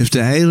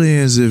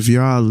 If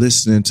y'all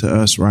listening to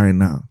us right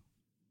now,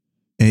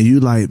 and you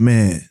like,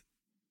 man,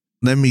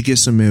 let me get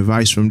some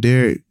advice from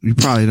Derek. You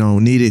probably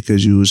don't need it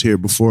because you was here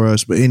before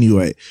us. But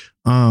anyway,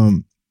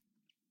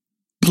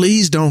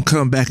 please don't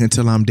come back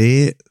until I'm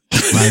dead.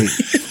 Like,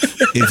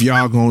 if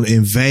y'all gonna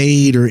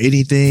invade or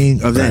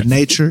anything of that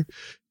nature,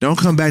 don't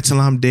come back till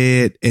I'm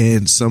dead.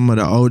 And some of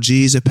the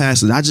OGs that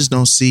passed, I just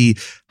don't see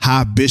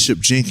how Bishop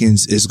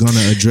Jenkins is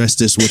gonna address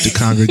this with the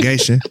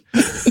congregation.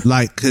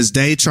 Like, cause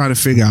they trying to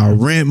figure out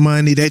rent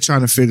money. They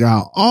trying to figure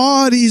out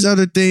all these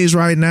other things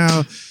right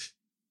now.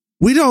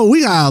 We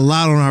got a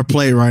lot on our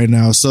plate right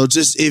now. So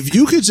just, if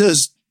you could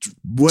just,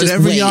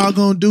 whatever y'all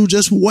gonna do,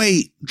 just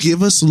wait.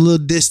 Give us a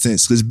little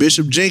distance. Cause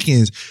Bishop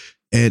Jenkins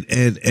and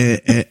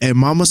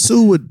Mama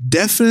Sue would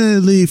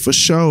definitely for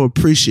sure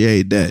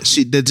appreciate that.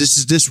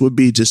 This would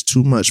be just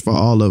too much for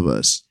all of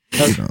us.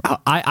 You know?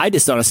 I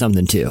just thought of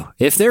something too.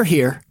 If they're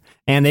here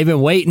and they've been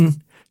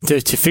waiting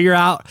to figure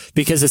out,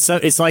 because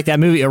it's like that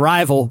movie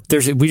Arrival. We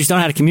just don't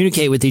know how to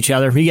communicate with each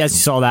other. You guys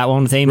saw that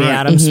one with Amy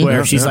Adams,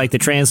 where she's like, the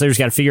translator's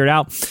got to figure it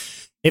out.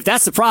 If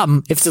that's the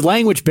problem, if it's a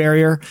language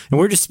barrier and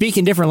we're just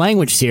speaking different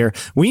languages here,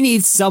 we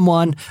need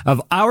someone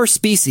of our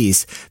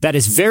species that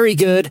is very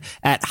good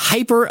at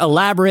hyper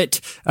elaborate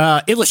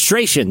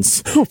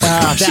illustrations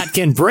that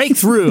can break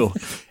through.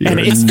 And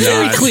it's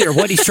very clear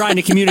what he's trying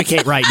to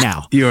communicate right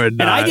now. You're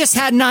not. And I just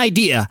had an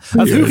idea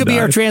of who could be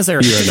our translator.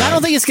 I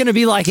don't think it's going to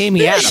be like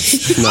Amy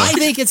Adams. No. I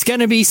think it's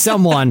going to be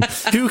someone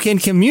who can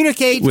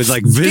communicate with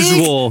like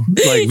visual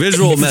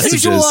messages,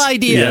 visual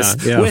ideas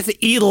with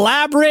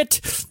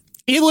elaborate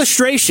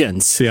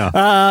illustrations,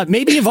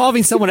 maybe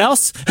involving someone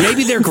else.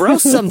 Maybe they're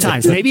gross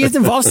sometimes. Maybe it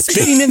involves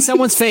spitting in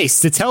someone's face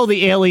to tell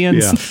the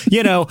aliens,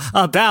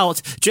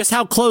 about just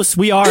how close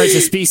we are as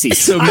a species.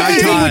 So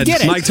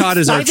Mike Todd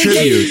is our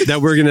tribute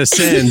that we're going to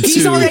send.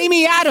 He's our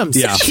Amy Adams.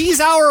 Yeah.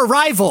 He's our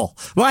arrival.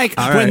 Like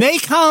when they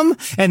come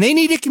and they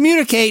need to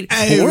communicate,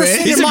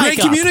 he's a great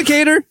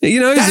communicator.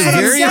 He's a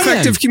very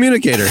effective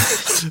communicator.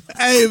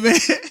 Hey,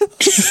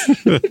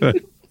 man.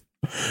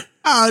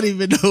 I don't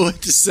even know what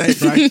to say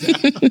right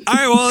now. All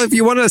right, well, if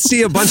you want to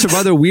see a bunch of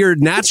other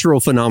weird natural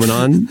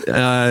phenomenon,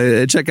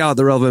 check out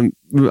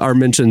our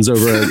mentions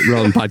over at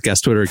Relevant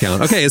Podcast Twitter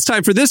account. Okay, it's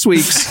time for this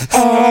week's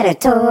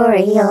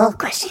editorial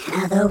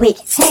question of the week.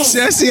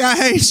 Jesse, I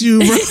hate you,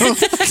 bro.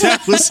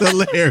 That was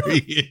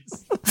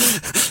hilarious.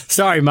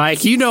 Sorry, Mike.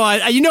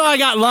 I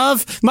got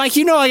love. Mike,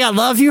 I got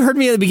love. You heard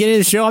me at the beginning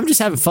of the show. I'm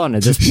just having fun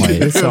at this point.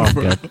 It's all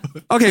good.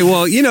 Okay,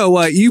 well, you know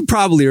what? You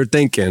probably are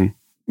thinking,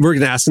 we're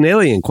going to ask an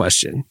alien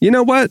question. You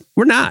know what?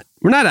 We're not.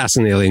 We're not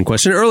asking an alien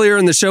question. Earlier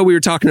in the show, we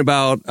were talking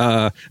about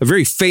a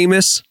very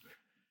famous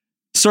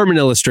sermon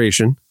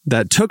illustration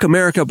that took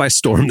America by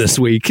storm this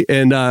week.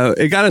 And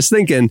it got us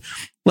thinking,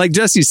 like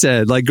Jesse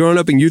said, like growing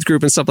up in youth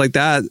group and stuff like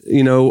that,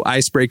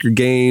 icebreaker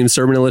games,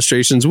 sermon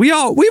illustrations. We've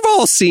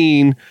all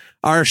seen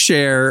our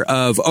share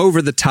of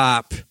over the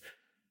top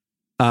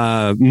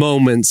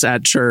moments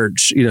at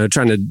church,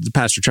 the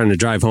pastor trying to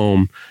drive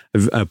home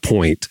a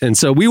point. And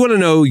so we want to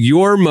know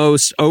your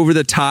most over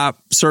the top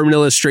sermon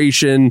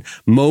illustration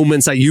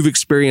moments that you've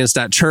experienced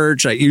at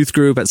church, at youth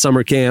group, at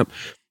summer camp.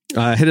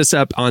 Hit us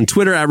up on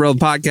Twitter at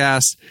Relevant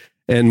Podcast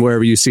and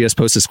wherever you see us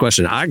post this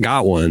question. I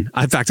got one.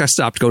 In fact, I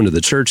stopped going to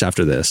the church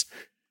after this.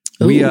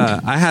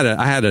 I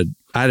had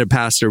a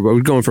pastor, but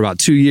we're going for about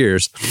 2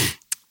 years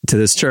to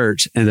this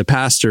church, and the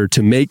pastor,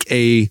 to make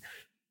a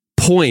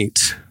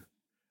point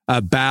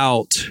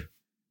about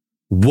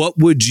what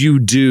would you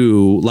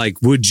do?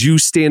 Like, would you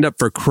stand up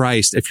for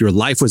Christ if your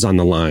life was on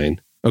the line?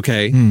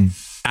 Okay. In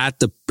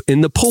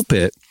the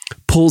pulpit,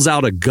 pulls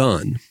out a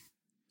gun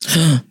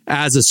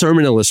as a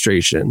sermon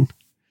illustration.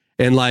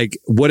 And like,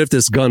 what if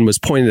this gun was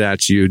pointed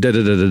at you?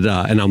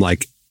 And I'm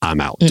like, I'm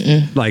out.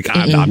 Like,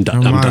 I'm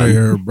done. I'm done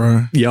here,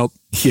 bro. Yep.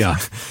 Yeah.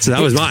 So that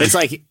was mine. It's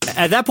like,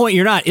 at that point,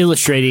 you're not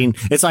illustrating.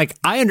 It's like,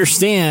 I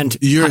understand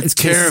it's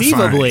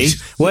conceivably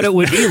what it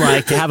would be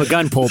like to have a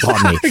gun pulled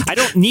on me. I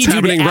don't need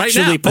you to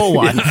actually pull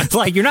one. Yeah.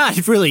 Like, you're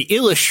not really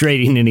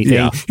illustrating anything.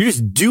 Yeah. You're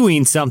just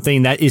doing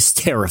something that is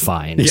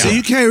terrifying. Yeah. So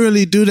you can't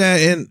really do that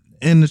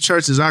in the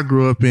churches I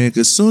grew up in,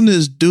 because soon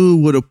as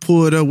dude would have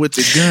pulled up with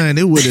the gun,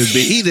 it would have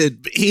been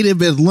he'd have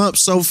been lumped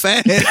so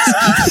fast.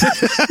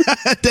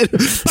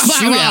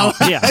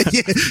 Shootout. Yeah.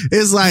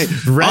 It's like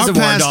Reservoir our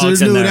pastor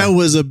dogs knew that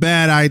was a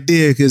bad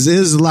idea, because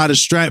there's a lot of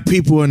strapped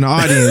people in the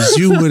audience.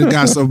 You would have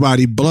got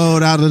somebody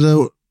blown out of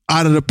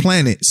the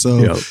planet.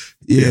 So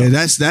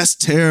that's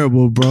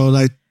terrible, bro.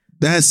 Like,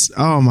 that's,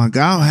 oh my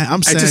God.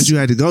 I'm sad you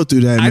had to go through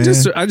that, man.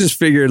 I just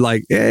figured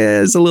like,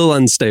 it's a little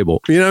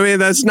unstable. You know what I mean?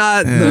 That's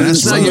not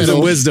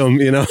using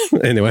wisdom,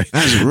 Anyway.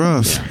 That's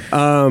rough.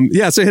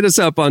 So hit us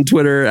up on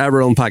Twitter at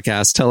Relevant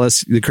Podcast. Tell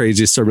us the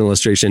craziest sermon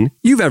illustration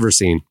you've ever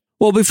seen.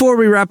 Well, before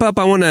we wrap up,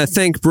 I want to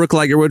thank Brooke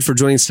Ligertwood for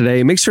joining us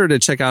today. Make sure to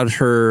check out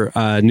her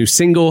new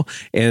single,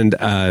 and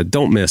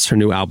don't miss her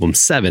new album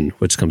 7,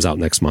 which comes out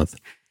next month.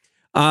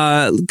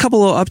 A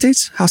couple of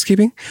updates,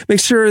 housekeeping. Make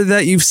sure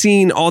that you've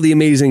seen all the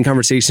amazing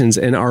conversations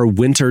in our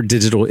winter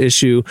digital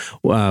issue.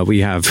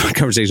 We have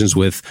conversations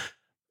with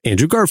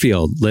Andrew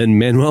Garfield,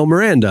 Lin-Manuel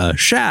Miranda,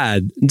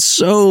 Shad, and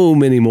so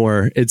many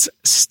more. It's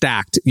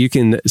stacked. You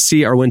can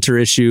see our winter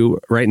issue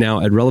right now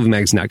at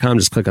relevantmagazine.com.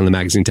 Just click on the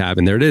magazine tab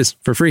and there it is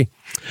for free.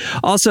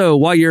 Also,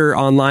 while you're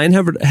online,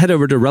 head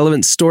over to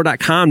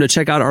relevantstore.com to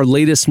check out our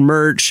latest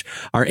merch,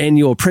 our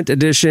annual print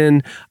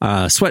edition,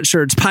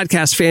 sweatshirts,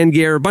 podcast fan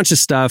gear, a bunch of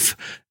stuff.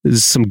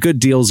 There's some good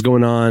deals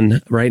going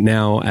on right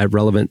now at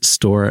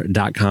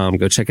relevantstore.com.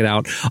 Go check it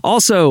out.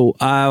 Also,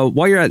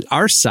 while you're at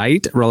our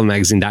site,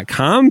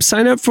 relevantmagazine.com,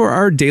 sign up for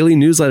our daily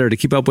newsletter to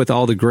keep up with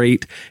all the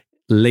great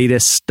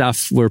latest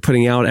stuff we're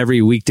putting out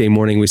every weekday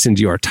morning. We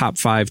send you our top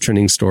 5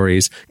 trending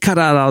stories, cut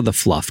out all the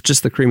fluff,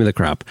 just the cream of the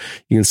crop.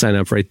 You can sign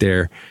up right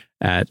there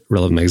at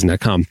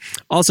relevantmagazine.com.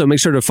 Also, make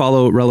sure to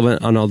follow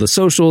Relevant on all the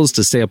socials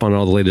to stay up on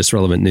all the latest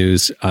Relevant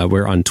news.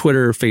 We're on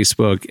Twitter,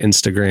 Facebook,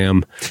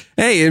 Instagram.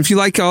 Hey, if you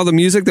like all the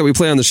music that we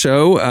play on the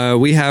show,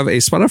 we have a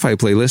Spotify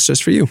playlist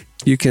just for you.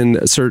 You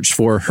can search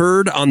for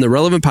Heard on the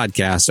Relevant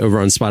Podcast over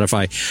on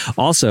Spotify.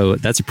 Also,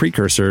 that's a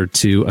precursor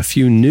to a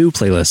few new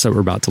playlists that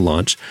we're about to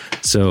launch.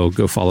 So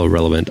go follow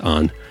Relevant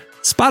on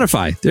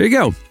Spotify. There you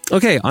go.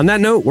 Okay, on that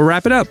note, we'll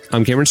wrap it up.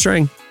 I'm Cameron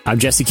Strang. I'm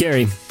Jesse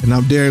Carey. And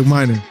I'm Derek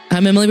Minor.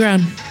 I'm Emily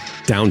Brown.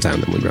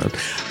 Downtown Emily Brown.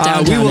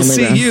 Downtown we will Emily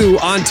see Brown. you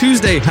on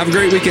Tuesday. Have a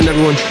great weekend,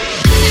 everyone.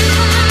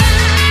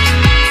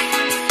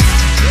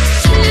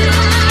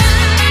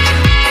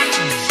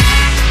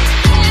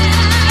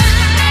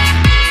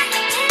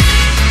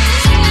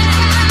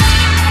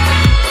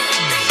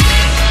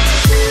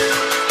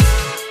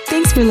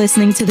 Thanks for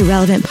listening to the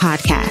Relevant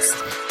Podcast.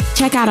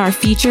 Check out our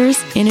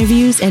features,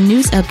 interviews, and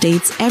news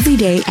updates every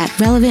day at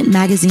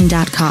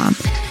relevantmagazine.com.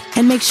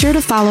 And make sure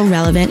to follow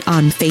Relevant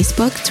on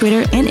Facebook,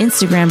 Twitter, and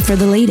Instagram for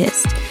the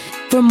latest.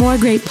 For more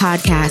great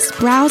podcasts,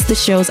 browse the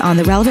shows on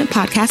the Relevant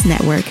Podcast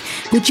Network,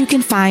 which you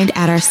can find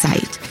at our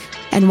site.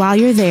 And while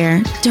you're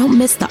there, don't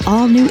miss the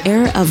all-new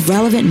era of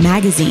Relevant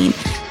Magazine.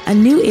 A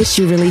new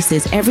issue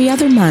releases every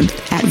other month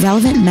at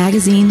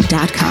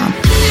relevantmagazine.com.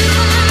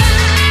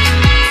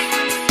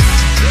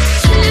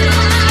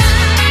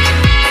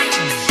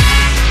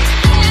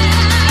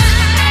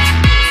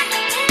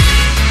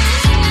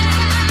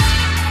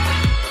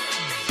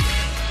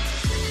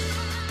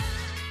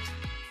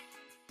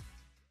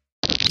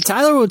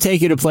 Tyler will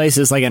take you to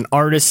places like an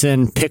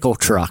artisan pickle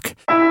truck.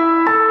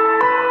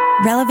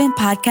 Relevant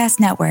Podcast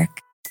Network.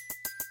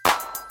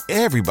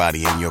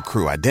 Everybody in your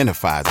crew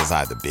identifies as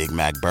either Big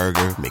Mac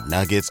Burger,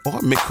 McNuggets, or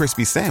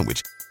McCrispy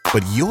Sandwich.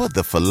 But you're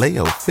the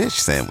Filet-O-Fish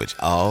Sandwich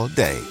all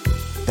day.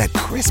 That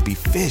crispy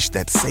fish,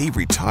 that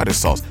savory tartar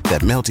sauce,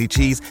 that melty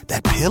cheese,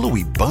 that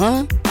pillowy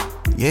bun.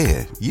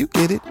 Yeah, you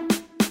get it.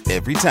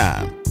 Every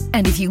time.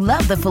 And if you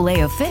love the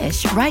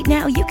Filet-O-Fish, right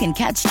now you can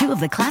catch 2 of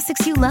the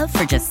classics you love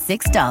for just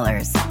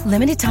 $6.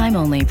 Limited time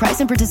only. Price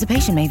and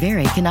participation may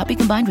vary. Cannot be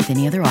combined with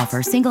any other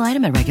offer. Single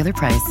item at regular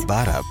price.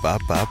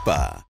 Ba-da-ba-ba-ba.